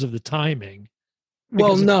in terms of the timing.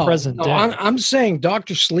 Well, no, present day. I'm saying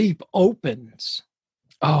Dr. Sleep opens.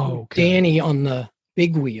 Oh, okay. Danny on the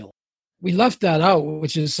big wheel. We left that out,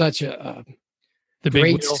 which is such a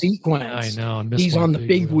great sequence. I know. He's on the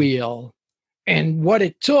big wheel. And what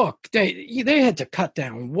it took, they had to cut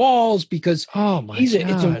down walls because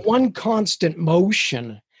it's in one constant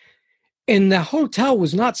motion. And the hotel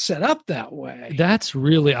was not set up that way. That's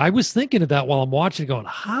really, I was thinking of that while I'm watching, going,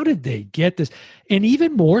 how did they get this? And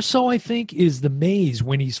even more so, I think, is the maze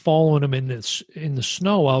when he's following him in the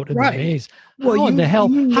snow out in the maze. Well, how in the hell?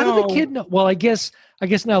 How did the kid know? Well, I guess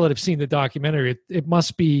now that I've seen the documentary, it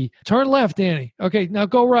must be turn left, Danny. Okay, now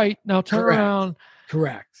go right. Now turn around.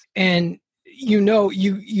 Correct. And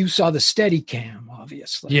you saw the Steadicam,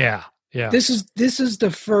 obviously. Yeah. Yeah. This is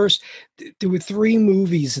the first. There were 3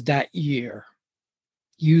 movies that year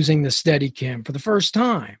using the Steadicam for the first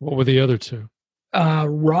time. What were the other 2?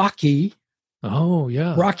 Rocky. Oh,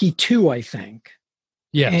 yeah. Rocky 2, I think.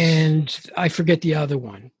 Yes. And I forget the other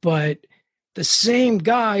one. But the same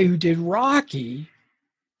guy who did Rocky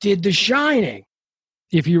did The Shining.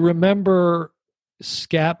 If you remember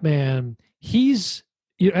Scatman, he's...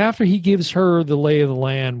 after he gives her the lay of the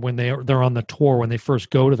land when they're on the tour, when they first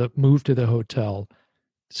move to the hotel,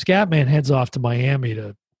 Scatman heads off to Miami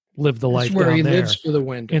to live the life where down he there lives for the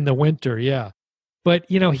winter. In the winter, yeah. But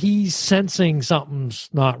he's sensing something's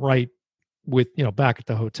not right with back at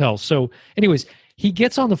the hotel. So, anyways, he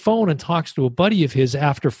gets on the phone and talks to a buddy of his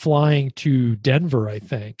after flying to Denver, I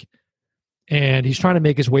think. And he's trying to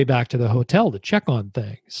make his way back to the hotel to check on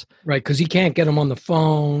things. Right, because he can't get him on the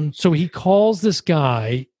phone. So he calls this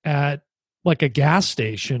guy at like a gas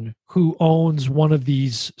station who owns one of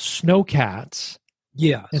these snowcats.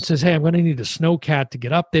 Yes. And says, hey, I'm going to need a snowcat to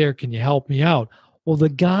get up there. Can you help me out? Well, the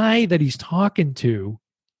guy that he's talking to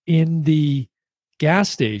in the gas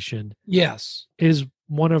station is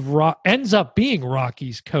one of ends up being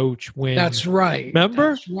Rocky's coach when that's right. Remember?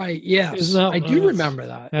 That's right. Yes. I do remember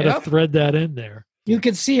that. I had to thread that in there. You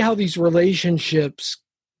can see how these relationships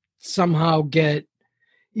somehow get,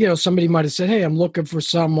 somebody might have said, hey, I'm looking for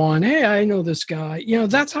someone. Hey, I know this guy.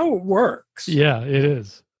 That's how it works. Yeah, it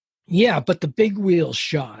is. Yeah, but the big wheel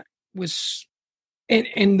shot was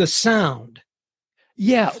and the sound.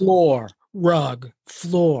 Yeah. Floor, rug.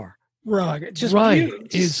 Just right.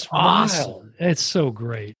 It's awesome. It's so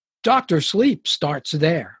great. Dr. Sleep starts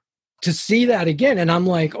there. To see that again, and I'm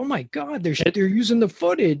like, oh my God, they're using the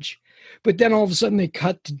footage. But then all of a sudden they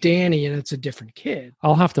cut to Danny and it's a different kid.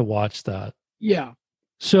 I'll have to watch that. Yeah.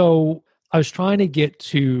 So I was trying to get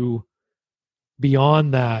to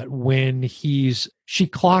beyond that when she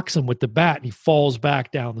clocks him with the bat and he falls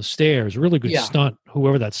back down the stairs. Really good stunt.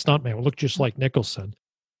 Whoever that stuntman would look just like Nicholson.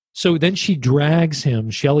 So then she drags him,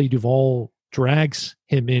 Shelley Duvall drags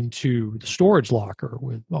him into the storage locker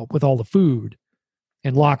with all the food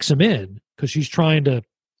and locks him in because she's trying to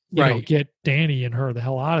get Danny and her the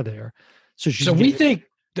hell out of there. So we think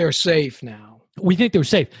they're safe now. We think they're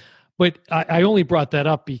safe. But I only brought that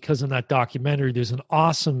up because in that documentary, there's an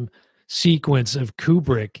awesome sequence of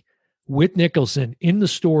Kubrick with Nicholson in the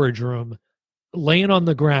storage room, laying on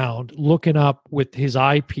the ground, looking up with his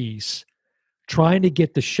eyepiece, trying to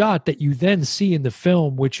get the shot that you then see in the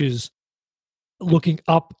film, which is looking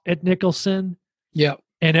up at Nicholson. Yeah.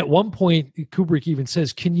 And at one point, Kubrick even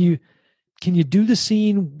says, can you do the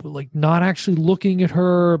scene like not actually looking at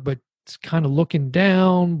her, but it's kind of looking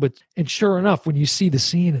down? And sure enough, when you see the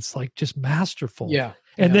scene, it's like just masterful. Yeah.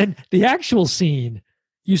 And then the actual scene,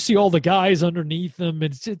 you see all the guys underneath them.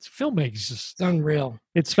 And it's filmmaking's just it's unreal.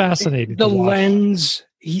 It's fascinating. The lens,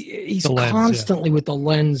 he's constantly with the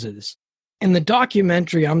lenses. And the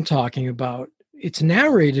documentary I'm talking about, it's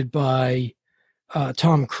narrated by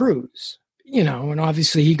Tom Cruise, and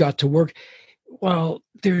obviously he got to work. Well,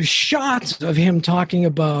 there's shots of him talking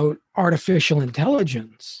about artificial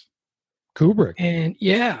intelligence. Kubrick. And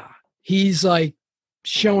yeah. he's like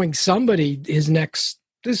showing somebody this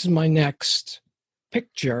is my next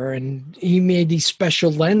picture, and he made these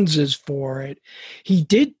special lenses for it. He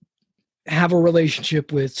did have a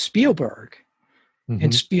relationship with Spielberg,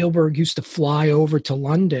 and Spielberg used to fly over to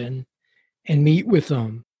London and meet with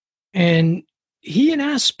him. And he had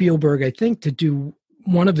asked Spielberg, I think, to do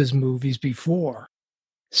one of his movies before.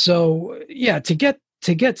 So yeah, to get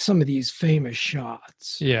some of these famous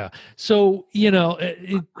shots. Yeah. So,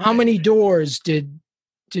 how many doors did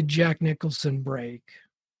Jack Nicholson break?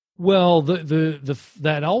 Well,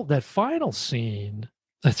 that final scene,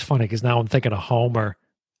 that's funny because now I'm thinking of Homer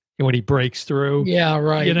when he breaks through. Yeah,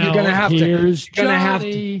 right. You're gonna have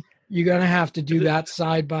Johnny. You're gonna have to do that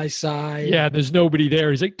side by side. Yeah, there's nobody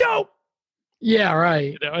there. He's like, no. Yeah,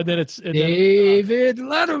 right. And then it's David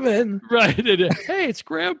Letterman. Right. Hey, it's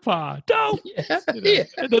Grandpa. Don't. Yeah.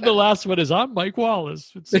 And then the last one is, I'm Mike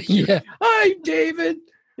Wallace. Yeah. Hi, David.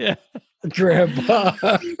 Yeah.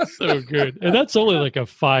 Grandpa. So good. And that's only like a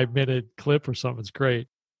 5-minute clip or something. It's great.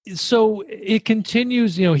 So it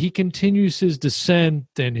continues, he continues his descent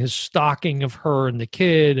and his stalking of her and the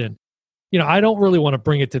kid. And, I don't really want to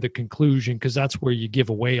bring it to the conclusion because that's where you give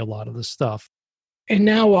away a lot of the stuff. And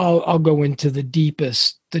now I'll go into the deeper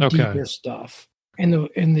stuff and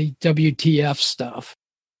the WTF stuff.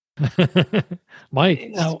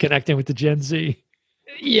 Mike connecting with the Gen Z.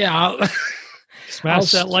 Yeah.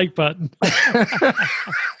 Smash that like button.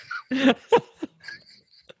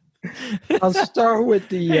 I'll start with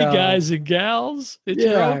the hey guys and gals. It's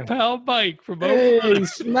your old pal Mike from Hey,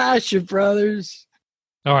 smash it, brothers.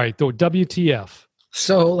 All right, the WTF.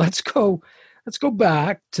 So let's go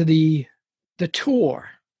back to the tour.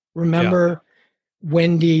 Remember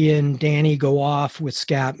Wendy and Danny go off with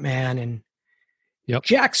Scatman, and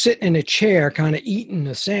Jack's sitting in a chair kind of eating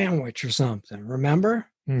a sandwich or something, remember?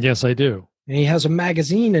 Yes, I do. And he has a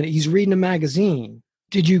magazine and he's reading a magazine.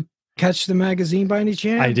 Did you catch the magazine by any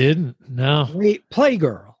chance? I didn't. No.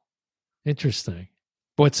 Playgirl. Interesting.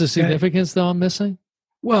 What's the significance though I'm missing?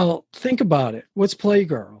 Well, think about it. What's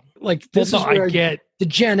Playgirl? Like this is where I get the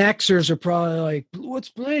Gen Xers are probably like, "What's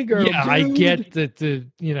Playgirl?" Yeah, dude? I get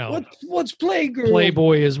that. What's Playgirl?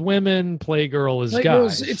 Playboy is women. Playgirl is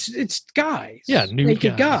guys. It's guys. Yeah, nude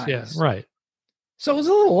guys. Yeah, right. So it's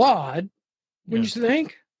a little odd, wouldn't you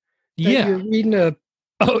think? You're reading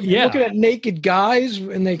looking at naked guys,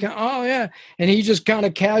 and they and he just kind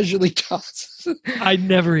of casually tosses. I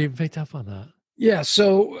never even picked up on that. Yeah,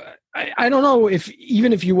 so I don't know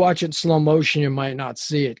even if you watch it in slow motion, you might not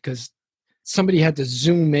see it because somebody had to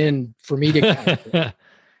zoom in for me to catch it.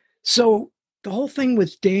 So the whole thing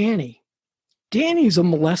with Danny's a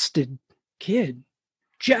molested kid.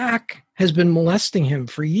 Jack has been molesting him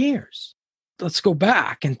for years. Let's go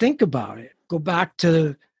back and think about it. Go back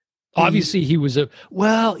to... Obviously, he was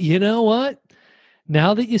well, you know what?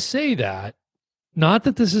 Now that you say that, not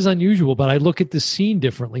that this is unusual, but I look at the scene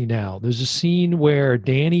differently now. There's a scene where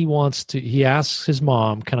Danny he asks his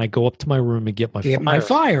mom, can I go up to my room and get my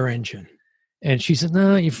fire engine? And she says,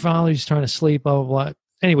 no, your father's trying to sleep, blah, blah, blah.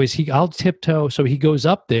 Anyways, I'll tiptoe. So he goes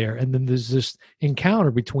up there, and then there's this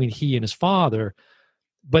encounter between he and his father.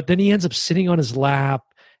 But then he ends up sitting on his lap,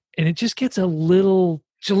 and it just gets it's a little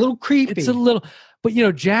creepy. But,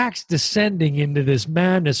 Jack's descending into this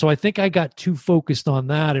madness. So I think I got too focused on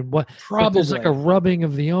that. And there's like a rubbing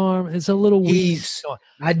of the arm. It's a little weird.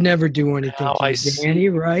 I'd never do anything to Danny,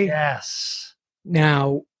 right? Yes.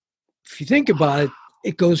 Now, if you think about it,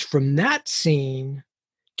 it goes from that scene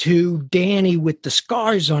to Danny with the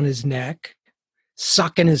scars on his neck,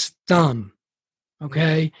 sucking his thumb.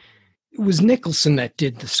 Okay? It was Nicholson that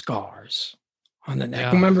did the scars on the neck.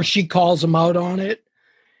 Yeah. Remember, she calls him out on it?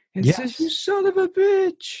 And says, "You son of a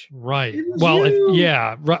bitch!" Right. Well,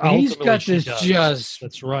 he's got this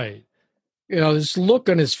That's right. This look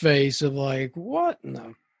on his face of like, "What?"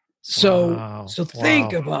 No. So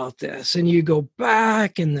think about this, and you go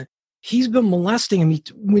back, and he's been molesting him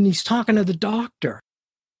when he's talking to the doctor.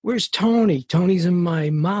 Where's Tony? Tony's in my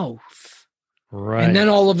mouth. Right. And then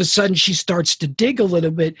all of a sudden, she starts to dig a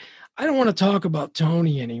little bit. I don't want to talk about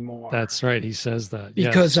Tony anymore. That's right. He says that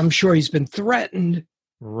because I'm sure he's been threatened.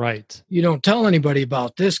 Right. You don't tell anybody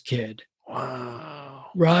about this kid.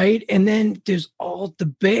 Wow. Right? And then there's all the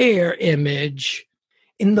bear image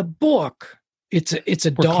in the book. It's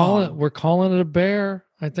a dog. We're calling it a bear.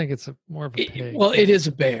 I think it's more of a pig. It is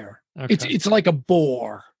a bear. Okay. It's like a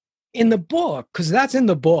boar in the book, because that's in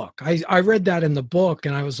the book. I read that in the book,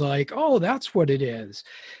 and I was like, oh, that's what it is.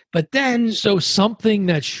 But then... So something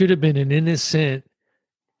that should have been an innocent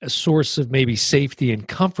a source of maybe safety and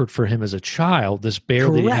comfort for him as a child, this bear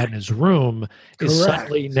that he had in his room, is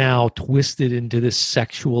suddenly now twisted into this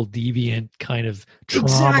sexual deviant kind of trauma.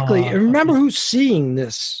 Exactly. And remember who's seeing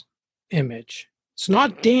this image. It's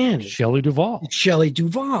not Danny. Shelley Duvall. It's Shelley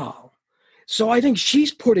Duvall. So I think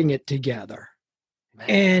she's putting it together. Man.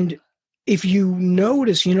 And if you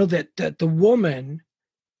notice, that the woman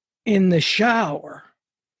in the shower,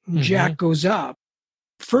 Jack goes up.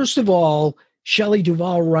 First of all, Shelley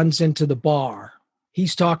Duvall runs into the bar.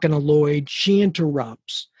 He's talking to Lloyd. She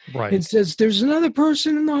interrupts. Right. And says, there's another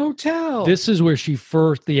person in the hotel. This is where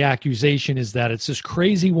the accusation is that it's this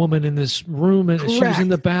crazy woman in this room, and she was in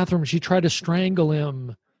the bathroom. She tried to strangle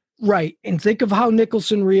him. Right. And think of how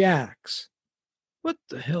Nicholson reacts. What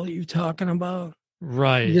the hell are you talking about?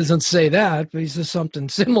 Right. He doesn't say that, but he says something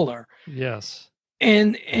similar. Yes.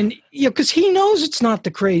 And because he knows it's not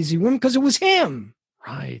the crazy woman, because it was him.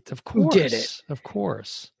 Right. Of course. Who did it. Of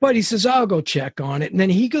course. But he says, I'll go check on it. And then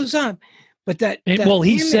he goes up. But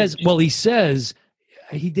he says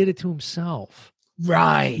he did it to himself.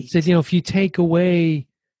 Right. He said, if you take away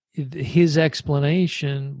his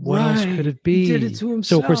explanation, what else could it be? He did it to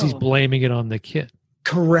himself. So, of course, he's blaming it on the kid.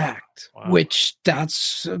 Correct. Wow. Which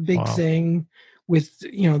that's a big thing with,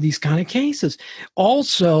 these kind of cases.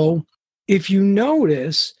 Also, if you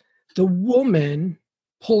notice, the woman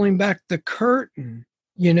pulling back the curtain,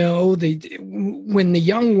 when the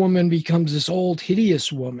young woman becomes this old,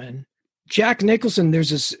 hideous woman, Jack Nicholson,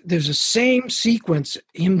 there's a same sequence,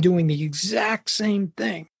 him doing the exact same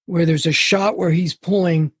thing, where there's a shot where he's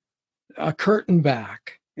pulling a curtain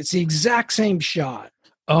back. It's the exact same shot.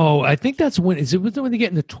 Oh, I think that's when they get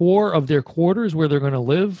in the tour of their quarters where they're going to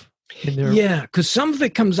live? Yeah, because some of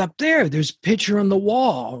it comes up there. There's a picture on the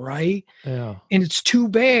wall, right? Yeah. And it's two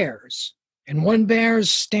bears. And one bear's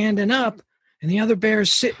standing up and the other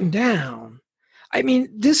bear's sitting down. I mean,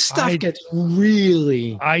 this stuff gets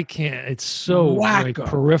really... I can't. It's so like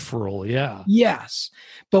peripheral, yeah. Yes.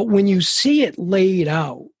 But when you see it laid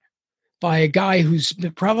out by a guy who's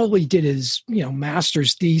probably did his,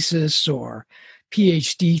 master's thesis or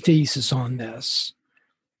PhD thesis on this,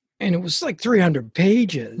 and it was like 300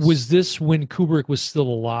 pages. Was this when Kubrick was still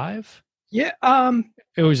alive? Yeah.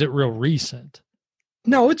 Or was it real recent?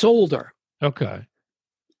 No, it's older. Okay.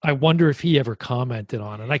 I wonder if he ever commented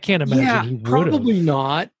on it. I can't imagine he would. Probably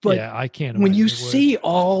not. But I can't when you see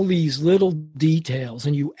all these little details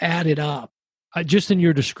and you add it up. Just in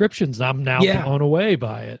your descriptions, I'm now blown away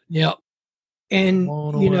by it. Yep. And,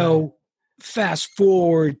 fast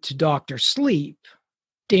forward to Dr. Sleep.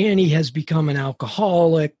 Danny has become an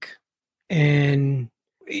alcoholic, and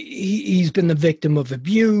he's been the victim of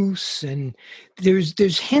abuse, and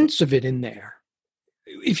there's hints of it in there.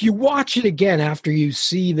 If you watch it again after you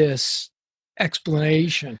see this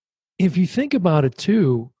explanation. If you think about it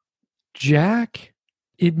too, Jack,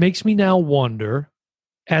 it makes me now wonder,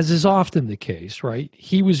 as is often the case, right?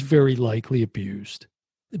 He was very likely abused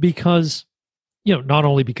because, not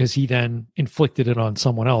only because he then inflicted it on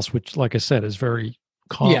someone else, which, like I said, is very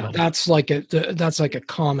common. Yeah, that's like a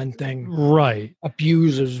common thing. Right.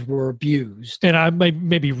 Abusers were abused. And I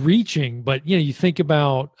may be reaching, but, you think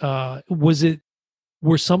about,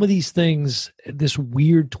 were some of these things this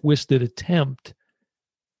weird, twisted attempt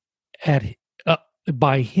at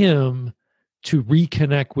by him to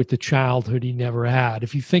reconnect with the childhood he never had?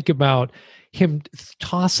 If you think about him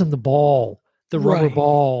tossing the ball, the rubber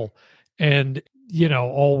ball, and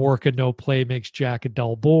all work and no play makes Jack a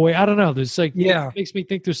dull boy. I don't know. There's it makes me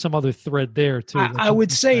think there's some other thread there too. I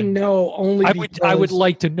would say no, only I would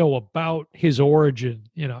like to know about his origin.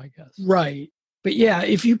 I guess. Right. But yeah,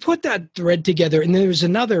 if you put that thread together, and there's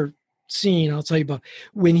another scene I'll tell you about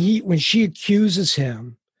when she accuses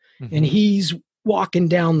him, and he's walking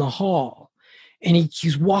down the hall, and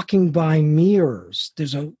he's walking by mirrors.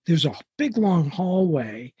 There's a big long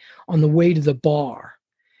hallway on the way to the bar,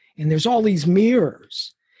 and there's all these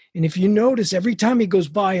mirrors. And if you notice, every time he goes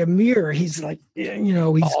by a mirror, he's like, he's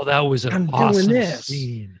that was an awesome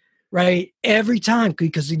scene. Right. Every time,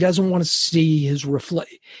 because he doesn't want to see his he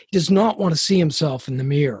does not want to see himself in the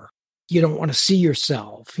mirror. You don't want to see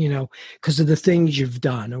yourself, because of the things you've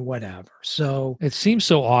done or whatever. So it seems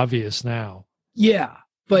so obvious now. Yeah.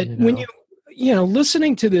 But when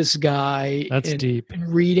listening to this guy, that's deep,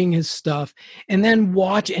 and reading his stuff, and then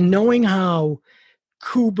knowing how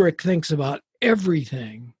Kubrick thinks about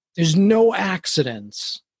everything, there's no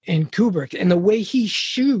accidents in Kubrick, and the way he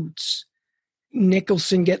shoots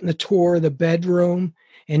Nicholson getting the tour of the bedroom,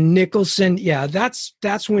 and Nicholson,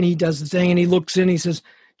 that's when he does the thing, and he looks in, he says,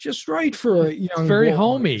 just right for a young It's very boy or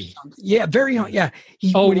homey. something." Yeah, very yeah.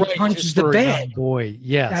 Oh, When right, he punches just the for a young bed, boy.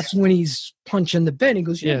 Yes. that's when he's punching the bed. He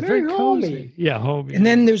goes, "Yeah, very homey." cozy. Yeah, homey. And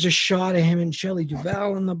then there's a shot of him and Shelley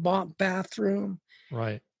Duvall in the bathroom.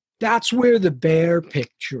 Right. That's where the bear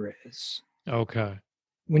picture is. Okay.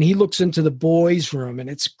 When he looks into the boys' room, and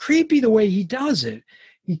it's creepy the way he does it.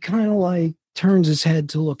 He kind of like turns his head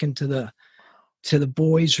to look into the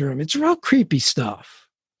boys' room. It's real creepy stuff.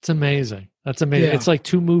 It's amazing. That's amazing. Yeah. It's like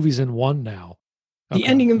 2 movies in one now. The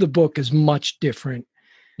ending of the book is much different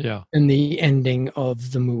Yeah. than the ending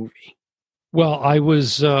of the movie. Well, I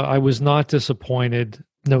was not disappointed.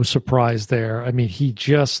 No surprise there. I mean, he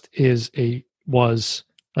just was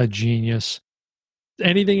a genius.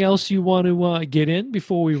 Anything else you want to get in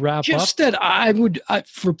before we wrap up? Just that I would,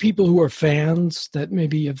 for people who are fans that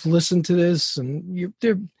maybe have listened to this and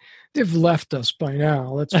they've left us by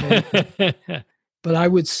now. Let's but I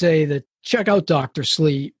would say that check out Dr.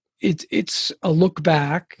 Sleep. It's a look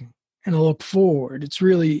back and a look forward. It's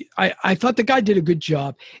really, I thought the guy did a good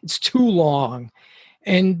job. It's too long.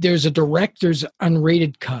 And there's a director's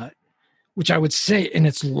unrated cut, which I would say, and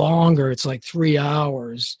it's longer. It's like 3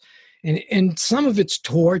 hours. And some of it's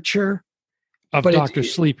torture. Of but Dr.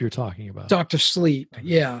 Sleep you're talking about. Dr. Sleep,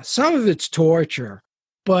 yeah. Some of it's torture,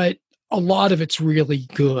 but a lot of it's really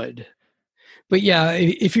good. But yeah,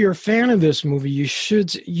 if you're a fan of this movie, you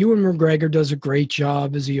should. Ewan McGregor does a great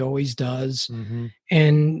job, as he always does. Mm-hmm.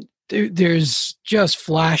 And there's just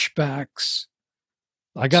flashbacks.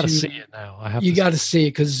 I got to see it now. You got to see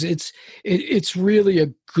it because it's really a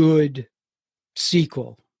good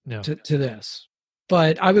sequel to this.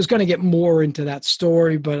 But I was going to get more into that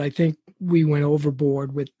story, but I think we went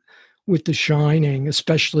overboard with The Shining,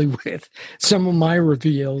 especially with some of my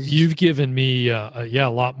reveals. You've given me a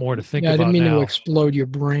lot more to think about. I didn't mean now. to explode your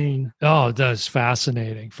brain. Oh, that's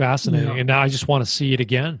fascinating. Yeah. And now I just want to see it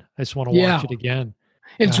again. I just want to watch it again.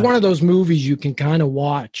 It's one of those movies you can kind of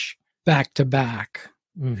watch back to back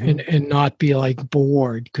and not be like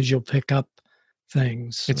bored because you'll pick up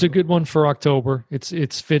things. So. It's a good one for October.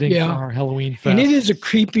 It's fitting for our Halloween fest. And it is a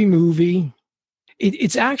creepy movie.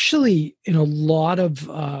 It's actually in a lot of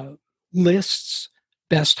lists,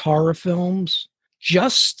 best horror films.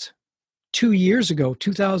 Just 2 years ago,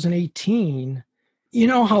 2018, you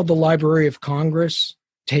know how the Library of Congress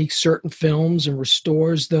takes certain films and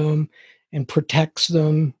restores them and protects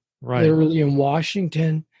them, right? Literally in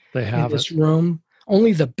Washington. They have this room.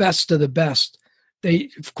 Only the best of the best.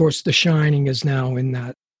 Of course, The Shining is now in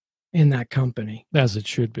that company. As it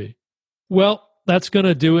should be. Well, that's going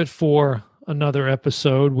to do it for another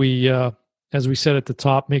episode. We, as we said at the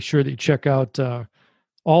top, make sure that you check out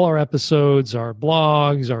all our episodes, our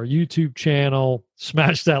blogs, our YouTube channel.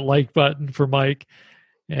 Smash that like button for Mike.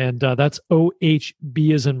 And that's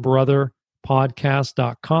OHB as in brother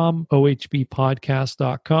podcast.com,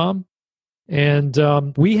 ohbpodcast.com.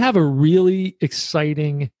 And we have a really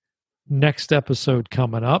exciting next episode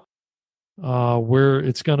coming up where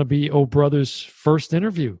it's going to be Oh Brother's first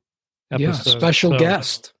interview episode. Yeah,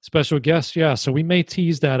 special guest. Yeah. So we may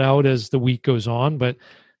tease that out as the week goes on, but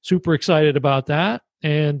super excited about that.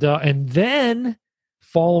 And then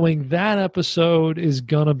following that episode is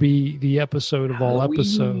going to be the episode of all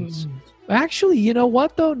episodes. Actually, you know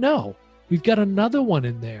what though? No, we've got another one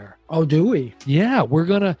in there. Oh, do we? Yeah, we're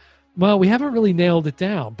going to, well, we haven't really nailed it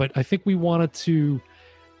down, but I think we wanted to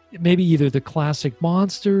maybe either the classic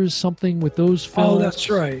monsters, something with those films. Oh, that's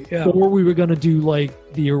right. Yeah. Or we were going to do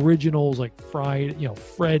like the originals, like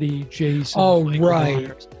Freddy, Jason. Oh, Michael right.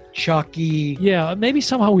 Myers. Chucky. Yeah, maybe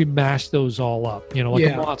somehow we mash those all up, like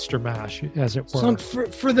a monster mash, as it were.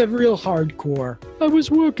 For the real hardcore. I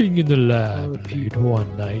was working in the lab late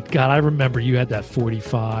one night. God, I remember you had that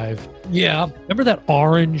 45. Yeah. Remember that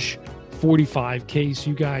orange 45 case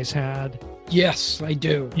you guys had? Yes, I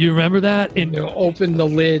do. You remember that? And open the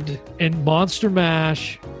lid. And Monster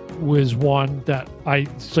Mash was one that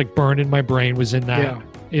it's like burned in my brain, was in that. Yeah.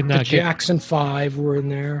 The Jackson 5 were in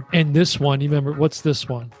there. And this one, you remember, what's this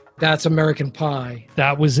one? That's American Pie.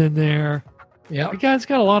 That was in there. Yeah. It's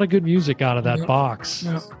got a lot of good music out of that box.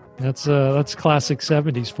 Yeah. That's classic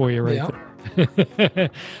 70s for you there.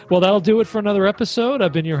 Well, that'll do it for another episode.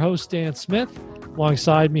 I've been your host, Dan Smith.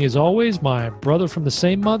 Alongside me, as always, my brother from the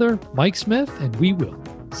same mother, Mike Smith, and we will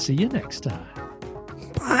see you next time.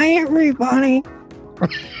 Bye, everybody.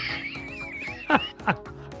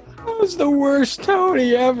 That was the worst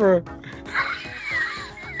Tony ever.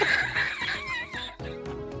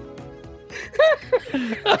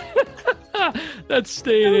 That's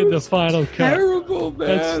staying in the final cut. Terrible, man.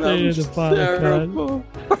 That's staying in the final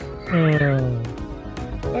cut.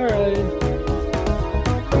 All right.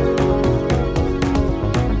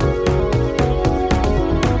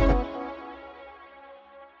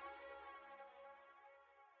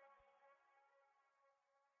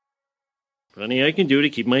 Funny I can do to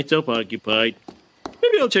keep myself occupied.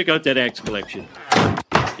 Maybe I'll check out that axe collection.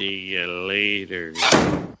 See you later.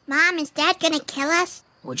 Mom, is Dad gonna kill us?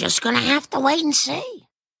 We're just gonna have to wait and see.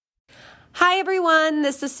 Hi, everyone.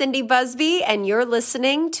 This is Cindy Busby, and you're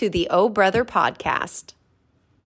listening to the Oh Brother podcast.